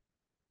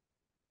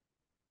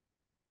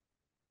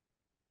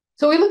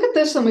 So we look at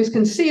this and we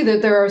can see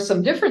that there are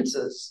some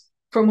differences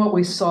from what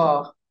we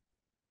saw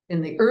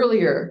in the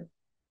earlier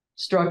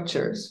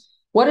structures.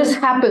 What has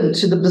happened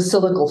to the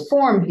basilical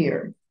form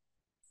here?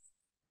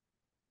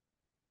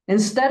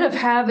 Instead of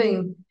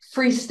having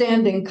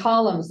freestanding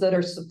columns that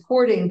are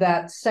supporting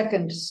that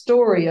second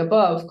story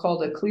above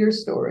called a clear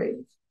story,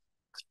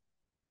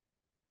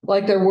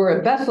 like there were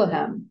at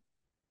Bethlehem,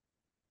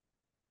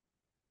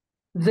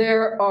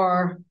 there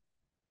are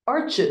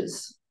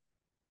arches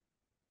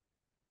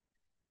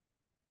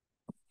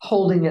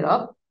holding it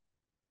up.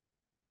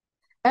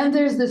 And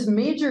there's this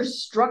major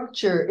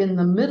structure in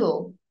the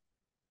middle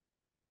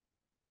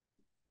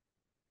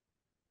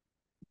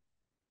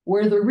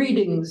where the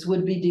readings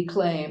would be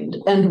declaimed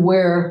and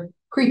where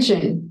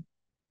preaching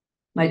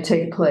might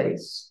take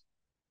place.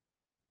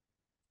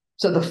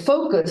 So the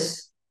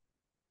focus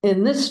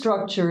in this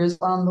structure is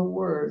on the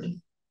word.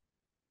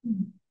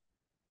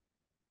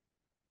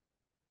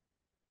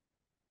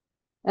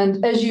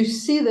 And as you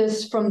see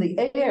this from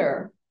the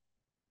air,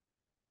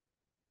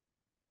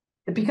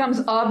 it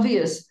becomes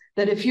obvious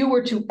that if you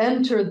were to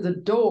enter the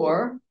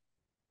door,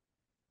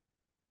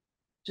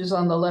 which is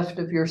on the left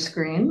of your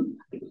screen,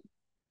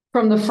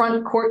 from the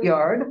front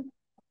courtyard,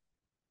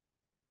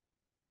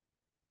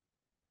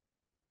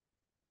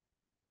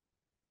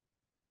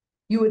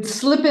 you would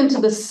slip into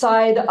the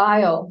side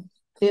aisle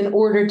in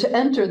order to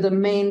enter the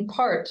main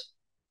part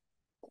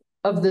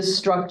of this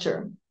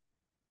structure.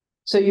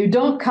 So you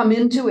don't come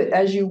into it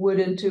as you would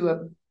into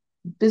a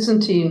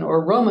Byzantine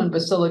or Roman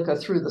basilica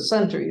through the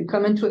center. You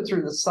come into it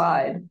through the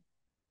side.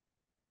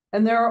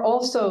 And there are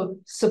also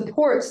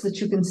supports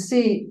that you can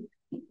see,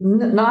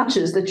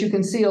 notches that you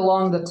can see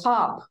along the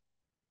top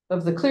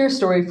of the clear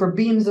story for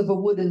beams of a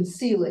wooden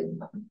ceiling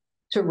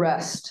to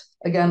rest,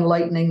 again,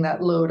 lightening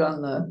that load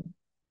on the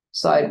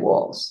side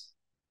walls.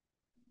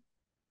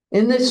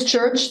 In this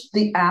church,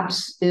 the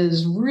apse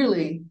is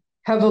really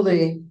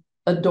heavily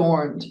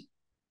adorned,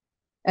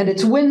 and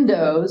its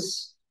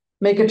windows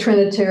make a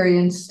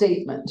Trinitarian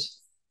statement.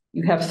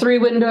 You have 3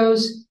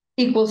 windows,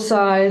 equal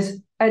size,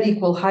 at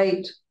equal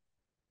height.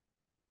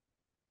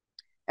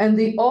 And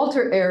the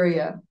altar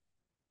area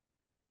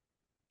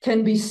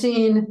can be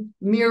seen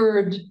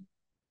mirrored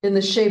in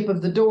the shape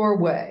of the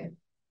doorway,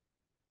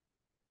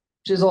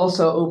 which is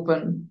also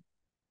open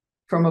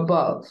from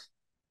above.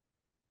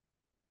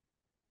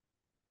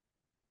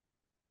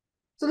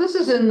 So this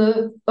is in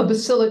a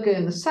basilica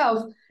in the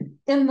south.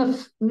 In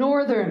the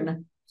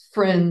northern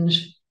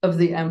fringe of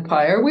the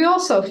empire, we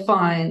also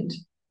find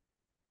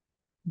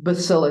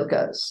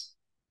basilicas.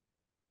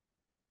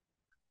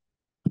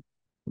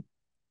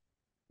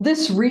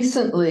 This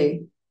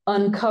recently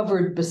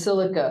uncovered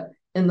basilica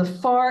in the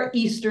far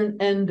eastern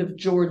end of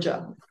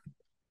Georgia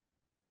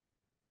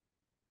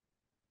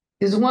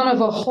is one of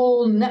a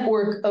whole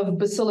network of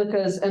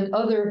basilicas and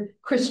other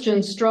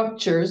Christian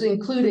structures,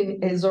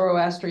 including a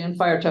Zoroastrian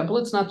fire temple.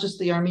 It's not just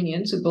the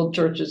Armenians who build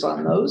churches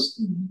on those.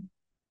 Mm-hmm.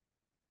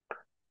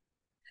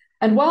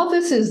 And while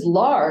this is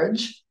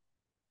large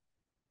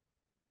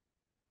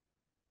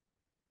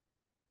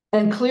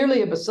and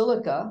clearly a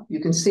basilica,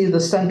 you can see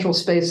the central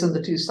space and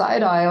the two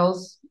side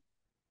aisles,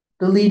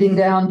 the leading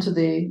down to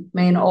the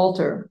main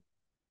altar.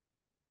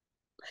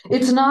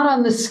 It's not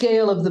on the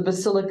scale of the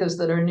basilicas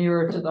that are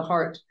nearer to the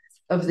heart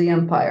of the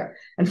empire.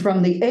 And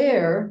from the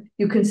air,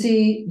 you can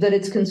see that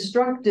it's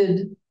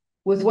constructed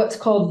with what's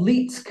called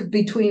litsk,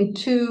 between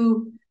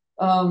two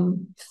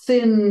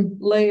thin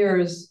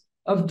layers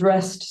of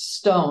dressed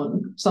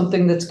stone,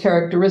 something that's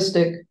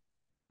characteristic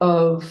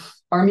of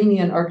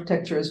Armenian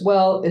architecture as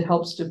well. It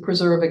helps to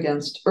preserve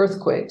against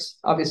earthquakes.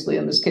 Obviously,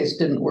 in this case,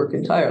 didn't work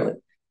entirely.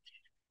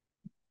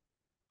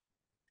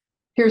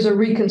 Here's a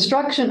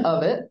reconstruction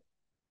of it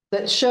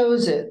that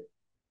shows it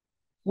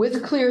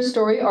with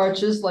clerestory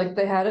arches like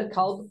they had at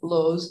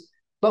Kallos,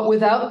 but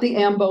without the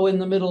ambo in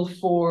the middle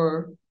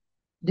for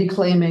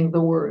declaiming the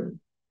word.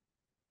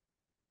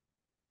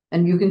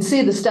 And you can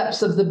see the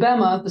steps of the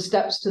bema, the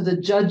steps to the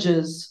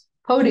judge's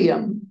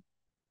podium,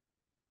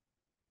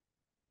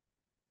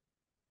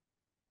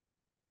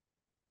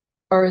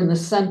 are in the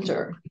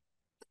center.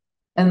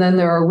 And then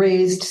there are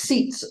raised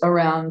seats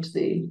around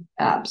the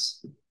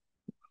apse.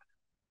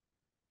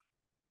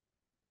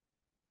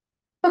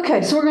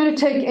 Okay, so we're going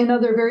to take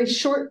another very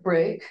short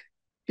break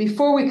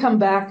before we come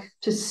back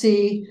to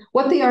see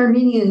what the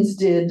Armenians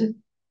did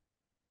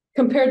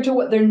compared to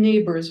what their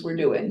neighbors were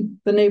doing,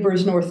 the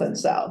neighbors north and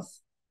south,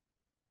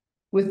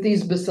 with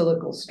these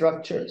basilical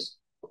structures.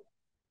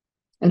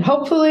 And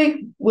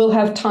hopefully we'll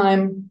have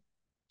time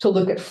to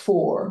look at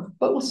 4,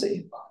 but we'll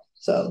see.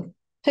 So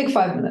take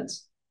 5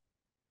 minutes.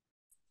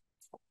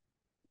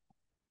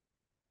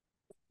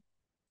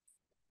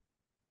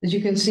 As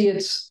you can see,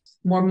 it's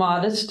more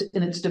modest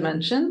in its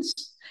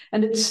dimensions,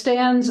 and it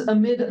stands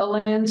amid a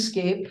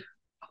landscape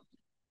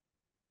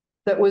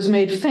that was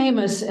made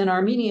famous in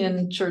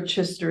Armenian church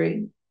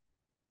history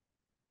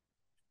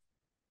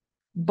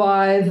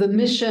by the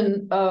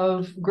mission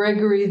of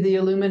Gregory the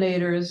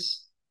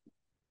Illuminator's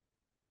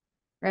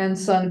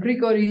grandson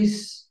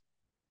Grigoris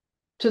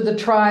to the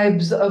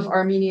tribes of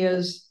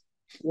Armenia's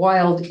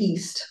wild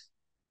east,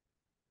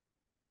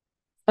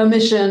 a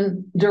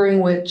mission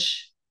during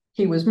which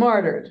he was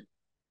martyred.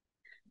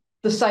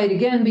 The site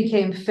again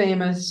became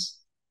famous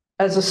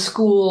as a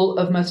school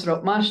of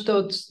Mesrop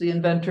Mashtots, the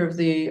inventor of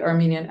the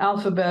Armenian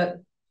alphabet,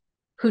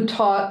 who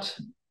taught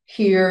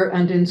here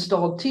and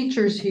installed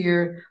teachers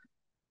here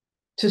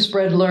to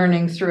spread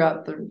learning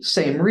throughout the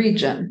same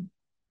region.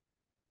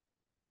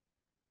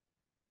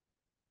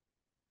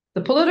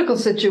 The political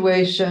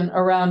situation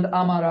around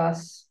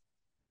Amaras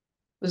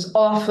was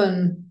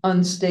often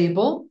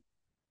unstable.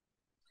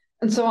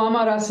 And so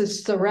Amaras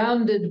is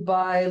surrounded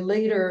by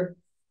later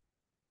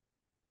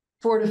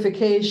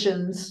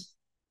fortifications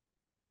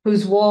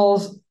whose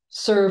walls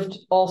served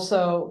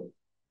also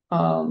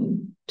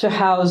to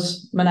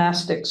house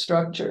monastic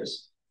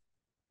structures.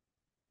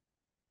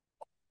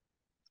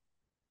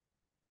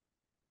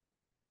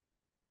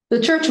 The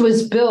church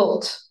was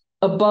built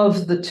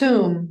above the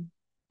tomb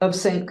of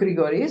Saint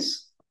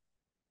Grigoris.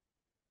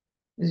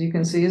 As you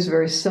can see, it's a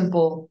very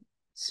simple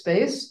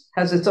space,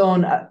 has its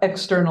own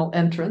external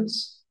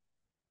entrance.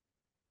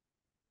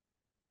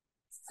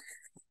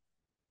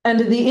 And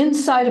the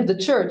inside of the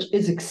church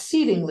is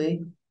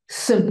exceedingly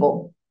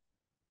simple.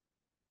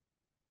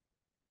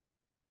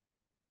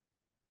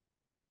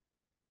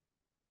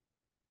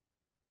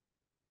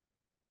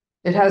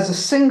 It has a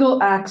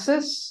single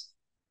axis.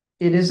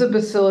 It is a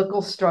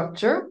basilical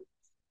structure.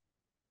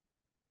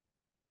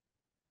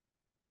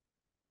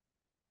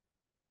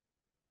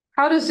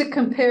 How does it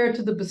compare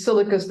to the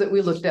basilicas that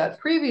we looked at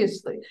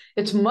previously?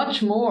 It's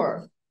much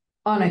more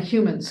on a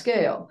human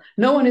scale.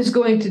 No one is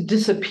going to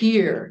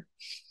disappear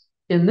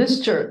in this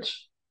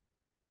church.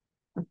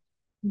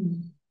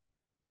 Then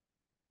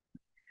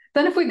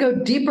if we go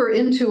deeper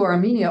into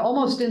Armenia,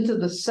 almost into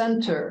the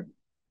center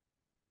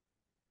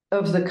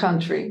of the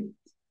country,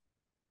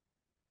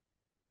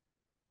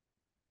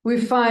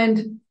 we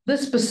find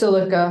this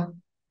basilica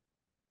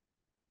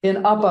in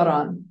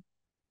Aparan.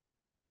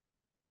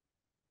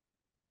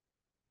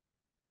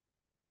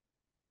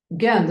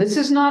 Again, this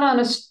is not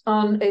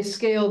on a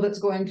scale that's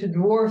going to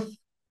dwarf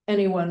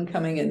anyone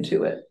coming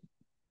into it.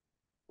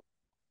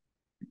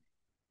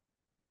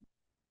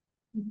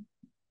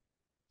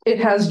 It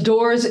has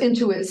doors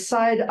into its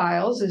side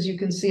aisles, as you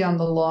can see on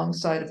the long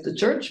side of the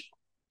church.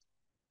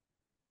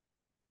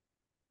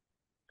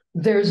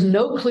 There's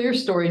no clear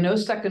story, no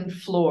second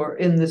floor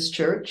in this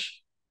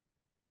church.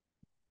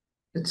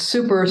 It's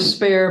super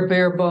spare,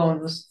 bare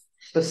bones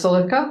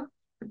basilica.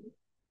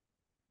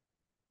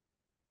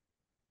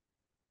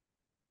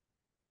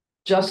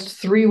 Just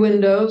 3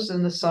 windows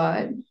in the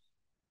side.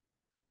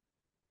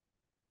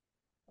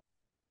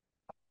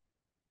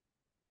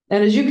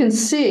 And as you can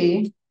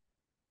see,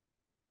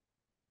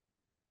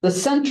 the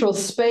central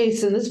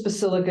space in this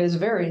basilica is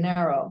very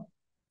narrow.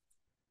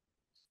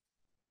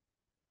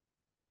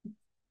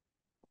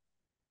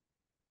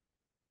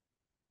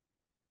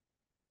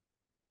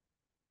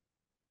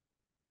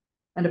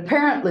 And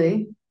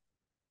apparently,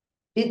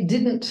 it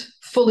didn't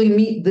fully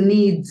meet the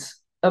needs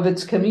of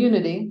its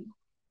community,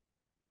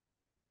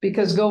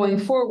 because going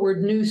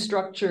forward, new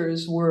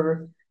structures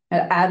were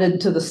added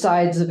to the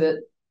sides of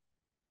it.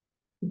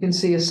 You can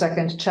see a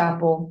second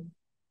chapel.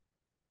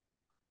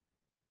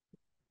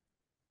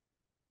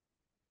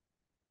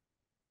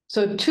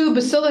 So 2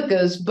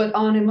 basilicas, but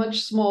on a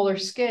much smaller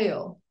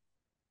scale.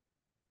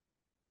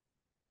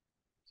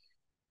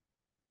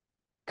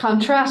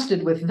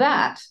 Contrasted with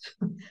that,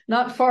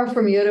 not far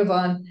from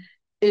Yerevan,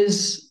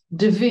 is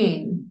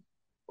Devin,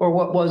 or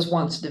what was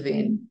once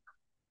Devin,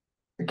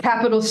 the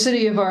capital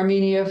city of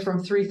Armenia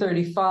from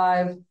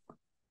 335,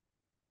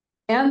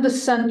 and the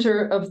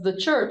center of the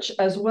church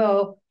as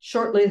well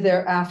shortly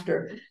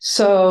thereafter.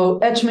 So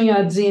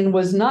Etchmiadzin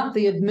was not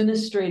the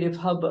administrative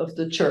hub of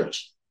the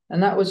church,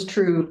 and that was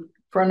true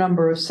for a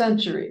number of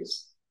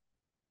centuries.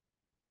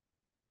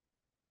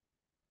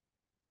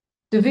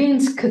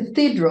 Devin's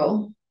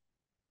cathedral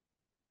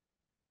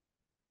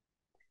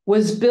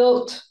was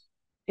built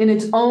in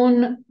its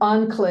own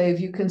enclave.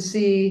 You can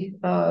see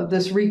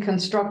this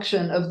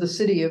reconstruction of the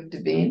city of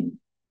Devin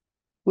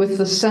with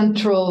the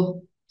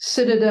central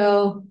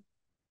citadel,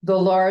 the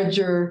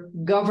larger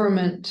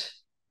government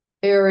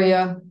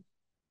area,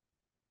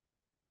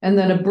 and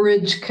then a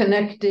bridge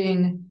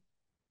connecting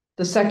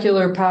the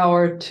secular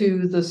power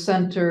to the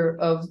center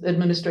of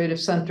administrative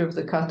center of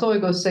the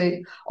Catholicos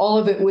state, all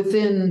of it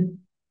within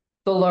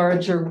the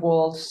larger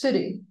walled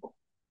city.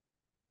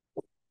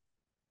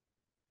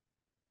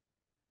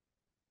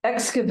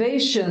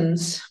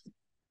 Excavations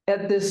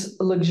at this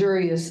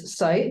luxurious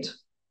site,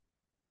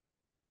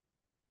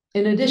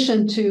 in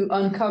addition to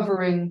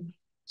uncovering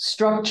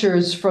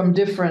structures from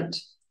different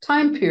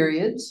time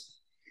periods,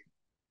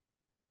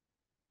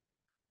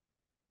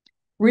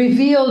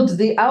 revealed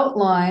the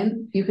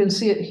outline, you can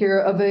see it here,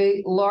 of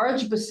a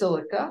large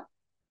basilica,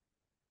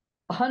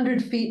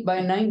 100 feet by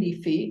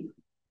 90 feet,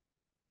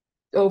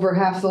 over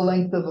half the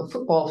length of a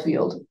football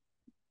field,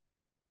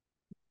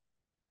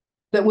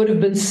 that would have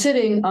been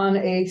sitting on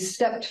a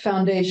stepped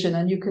foundation,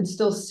 and you can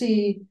still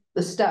see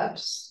the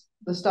steps,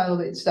 the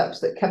stylobate steps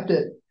that kept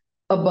it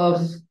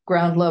above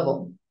ground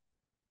level.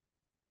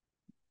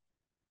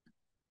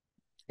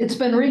 It's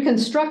been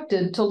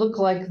reconstructed to look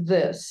like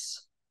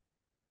this.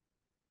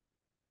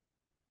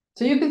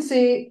 So you can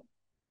see,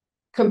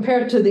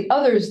 compared to the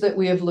others that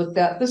we have looked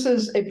at, this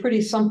is a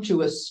pretty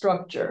sumptuous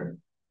structure.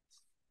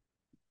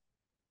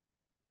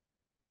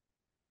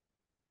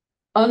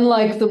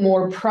 Unlike the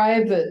more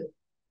private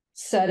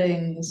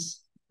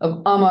settings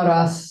of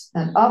Amaras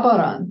and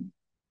Aparan,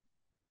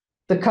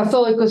 the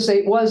Catholic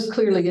state was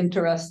clearly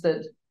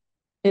interested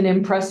in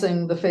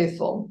impressing the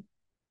faithful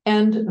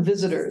and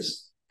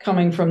visitors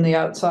coming from the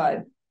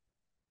outside.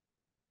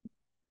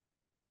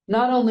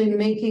 Not only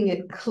making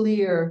it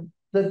clear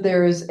that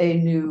there is a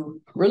new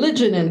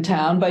religion in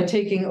town by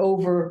taking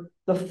over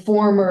the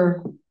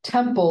former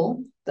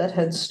temple that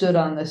had stood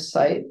on this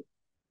site,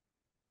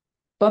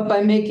 but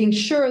by making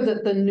sure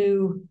that the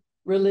new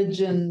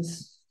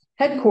religion's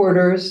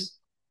headquarters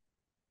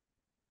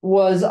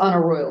was on a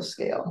royal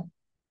scale.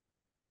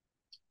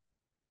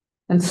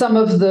 And some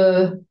of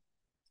the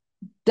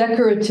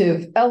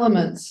decorative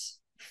elements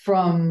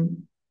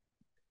from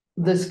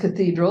this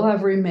cathedral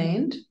have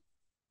remained.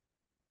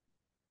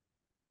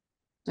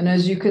 And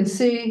as you can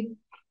see,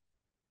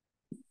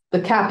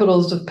 the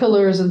capitals of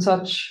pillars and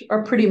such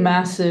are pretty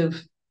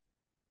massive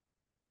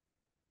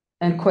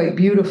and quite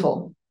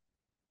beautiful.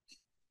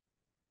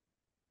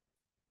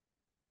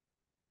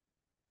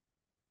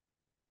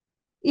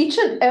 Each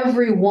and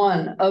every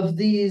one of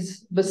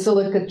these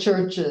basilica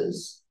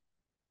churches,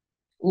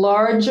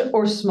 large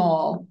or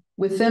small,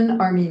 within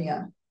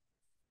Armenia,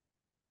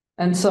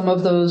 and some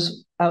of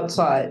those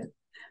outside,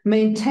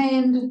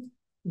 maintained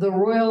the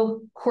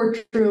royal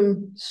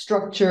courtroom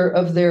structure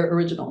of their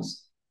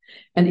originals.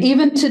 And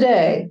even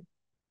today,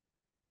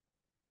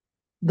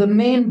 the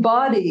main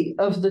body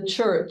of the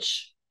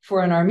church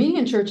for an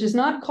Armenian church is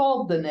not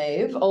called the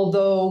nave,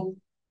 although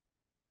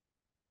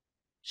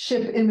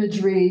ship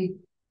imagery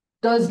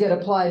does get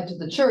applied to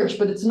the church,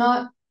 but it's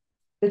not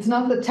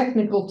the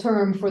technical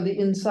term for the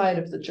inside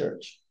of the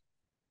church.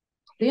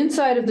 The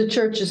inside of the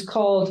church is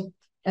called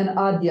an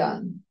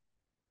adyan.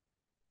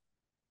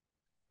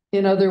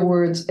 In other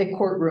words, a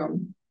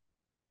courtroom.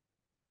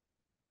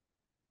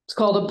 It's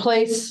called a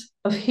place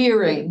of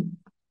hearing.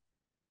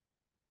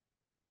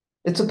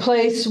 It's a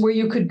place where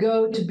you could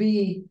go to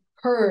be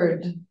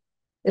heard.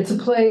 It's a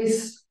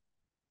place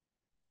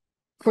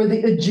for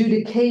the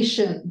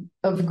adjudication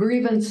of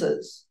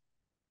grievances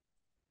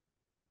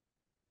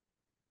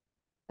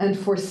and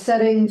for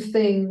setting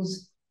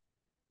things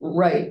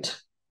right.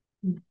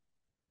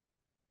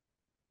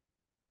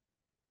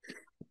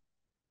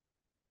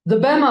 The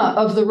bema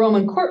of the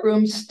Roman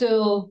courtroom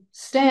still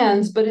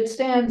stands, but it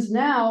stands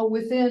now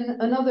within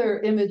another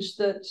image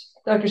that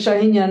Dr.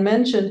 Shahinian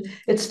mentioned.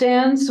 It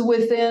stands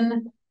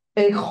within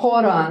a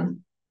choran.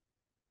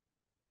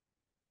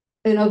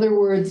 In other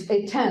words,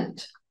 a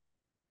tent,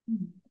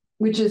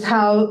 which is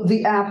how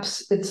the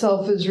apse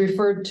itself is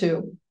referred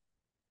to.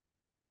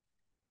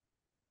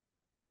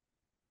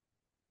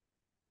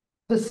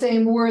 The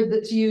same word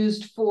that's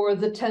used for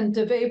the tent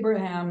of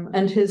Abraham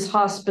and his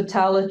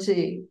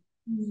hospitality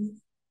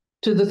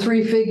to the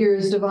three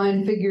figures,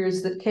 divine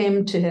figures that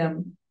came to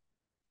him.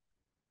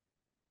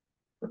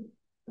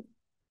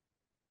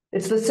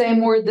 It's the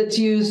same word that's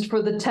used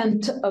for the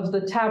tent of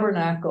the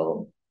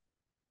tabernacle,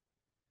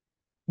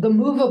 the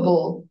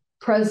movable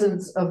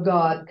presence of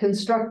God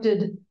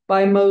constructed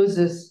by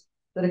Moses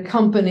that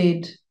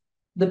accompanied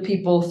the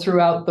people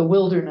throughout the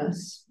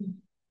wilderness.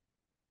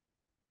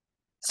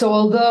 So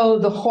although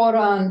the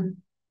choran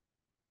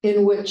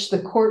in which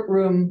the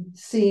courtroom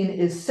scene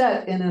is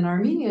set in an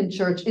Armenian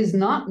church is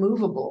not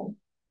movable,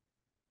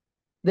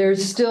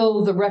 there's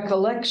still the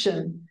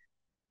recollection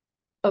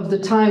of the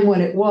time when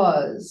it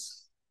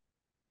was.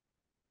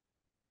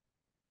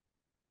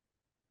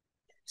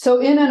 So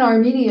in an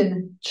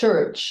Armenian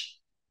church,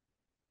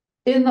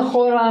 in the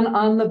choran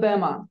on the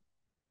bema,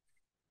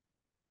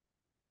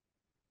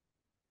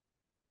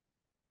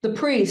 the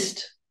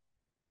priest,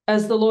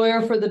 as the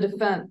lawyer for the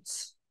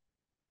defense,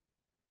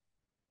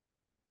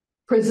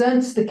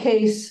 presents the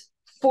case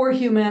for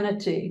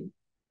humanity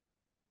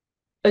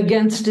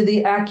against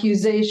the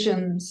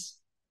accusations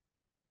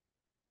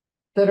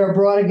that are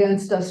brought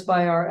against us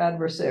by our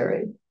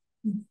adversary.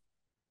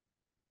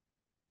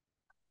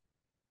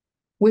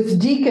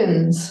 With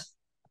deacons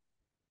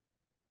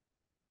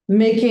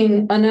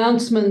making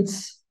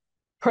announcements,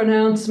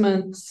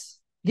 pronouncements,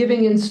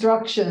 giving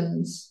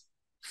instructions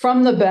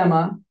from the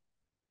bema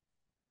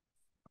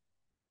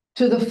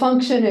to the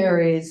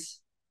functionaries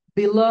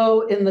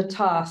below in the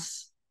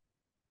tas,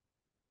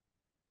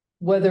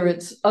 whether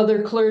it's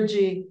other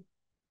clergy,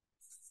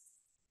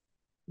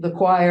 the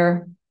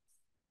choir,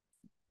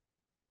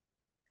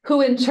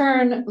 who in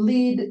turn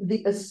lead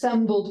the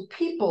assembled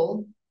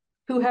people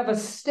who have a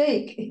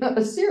stake,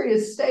 a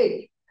serious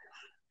stake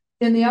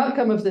in the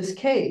outcome of this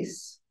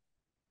case,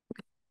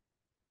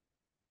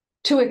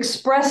 to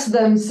express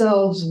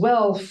themselves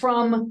well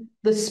from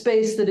the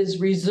space that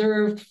is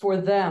reserved for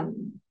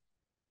them,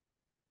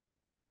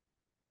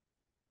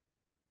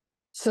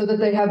 so that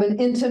they have an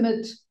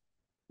intimate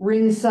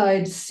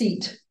ringside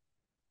seat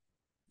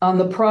on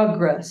the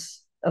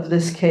progress of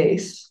this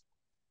case.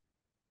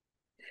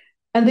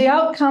 And the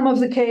outcome of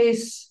the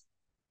case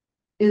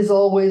is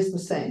always the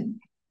same.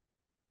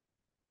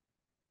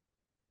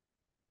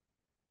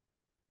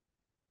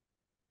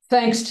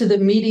 Thanks to the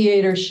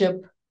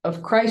mediatorship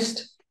of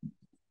Christ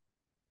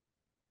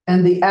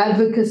and the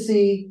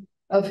advocacy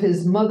of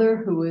his mother,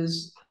 who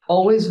is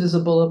always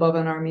visible above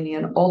an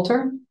Armenian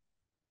altar,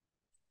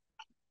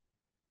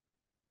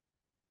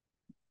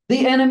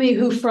 the enemy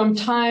who from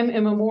time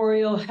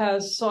immemorial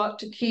has sought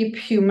to keep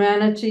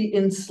humanity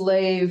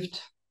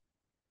enslaved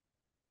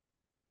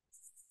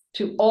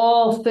to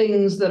all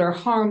things that are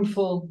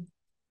harmful,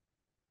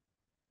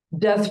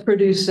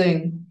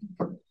 death-producing,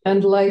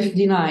 and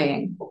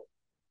life-denying,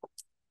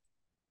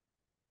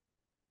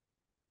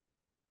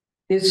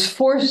 is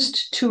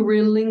forced to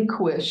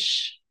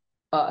relinquish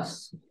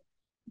us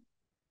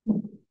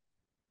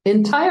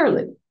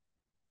entirely.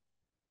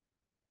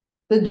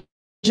 The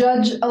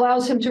judge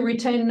allows him to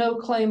retain no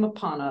claim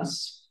upon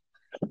us.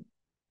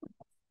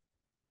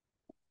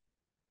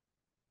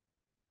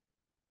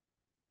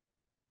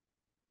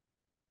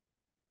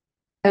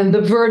 And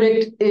the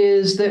verdict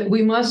is that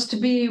we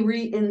must be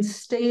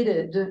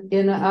reinstated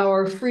in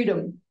our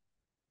freedom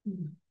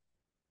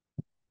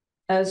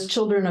as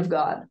children of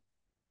God.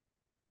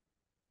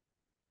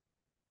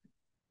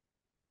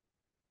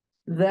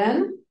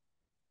 Then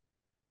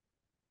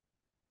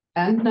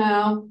and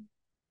now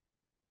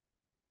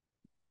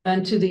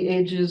and to the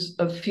ages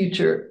of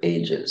future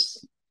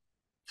ages.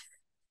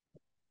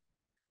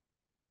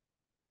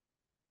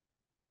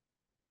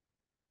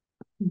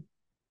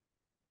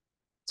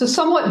 It's a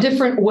somewhat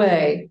different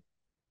way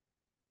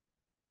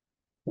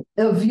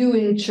of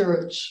viewing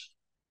church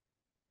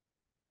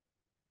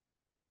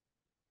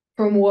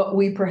from what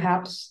we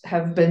perhaps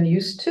have been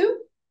used to.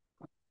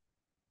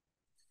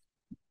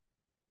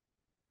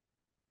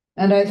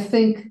 And I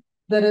think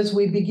that as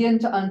we begin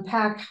to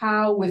unpack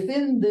how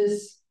within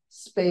this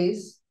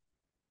space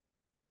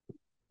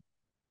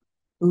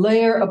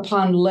layer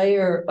upon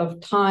layer of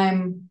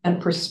time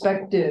and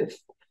perspective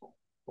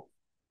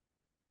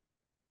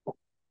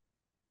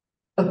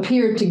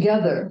appear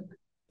together,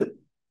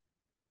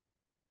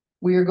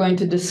 we are going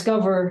to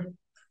discover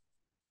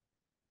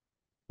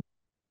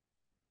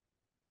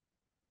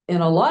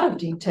in a lot of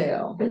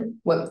detail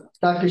what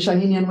Dr.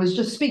 Shahinian was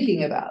just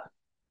speaking about.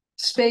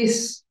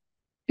 Space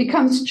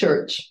becomes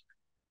church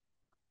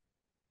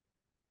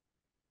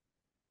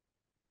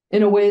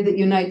in a way that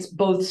unites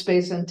both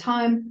space and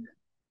time,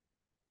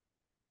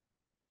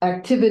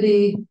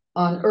 activity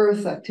on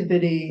earth,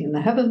 activity in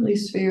the heavenly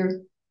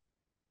sphere.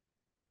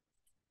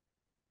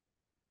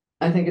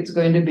 I think it's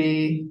going to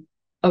be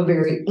a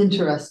very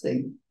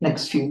interesting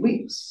next few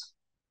weeks.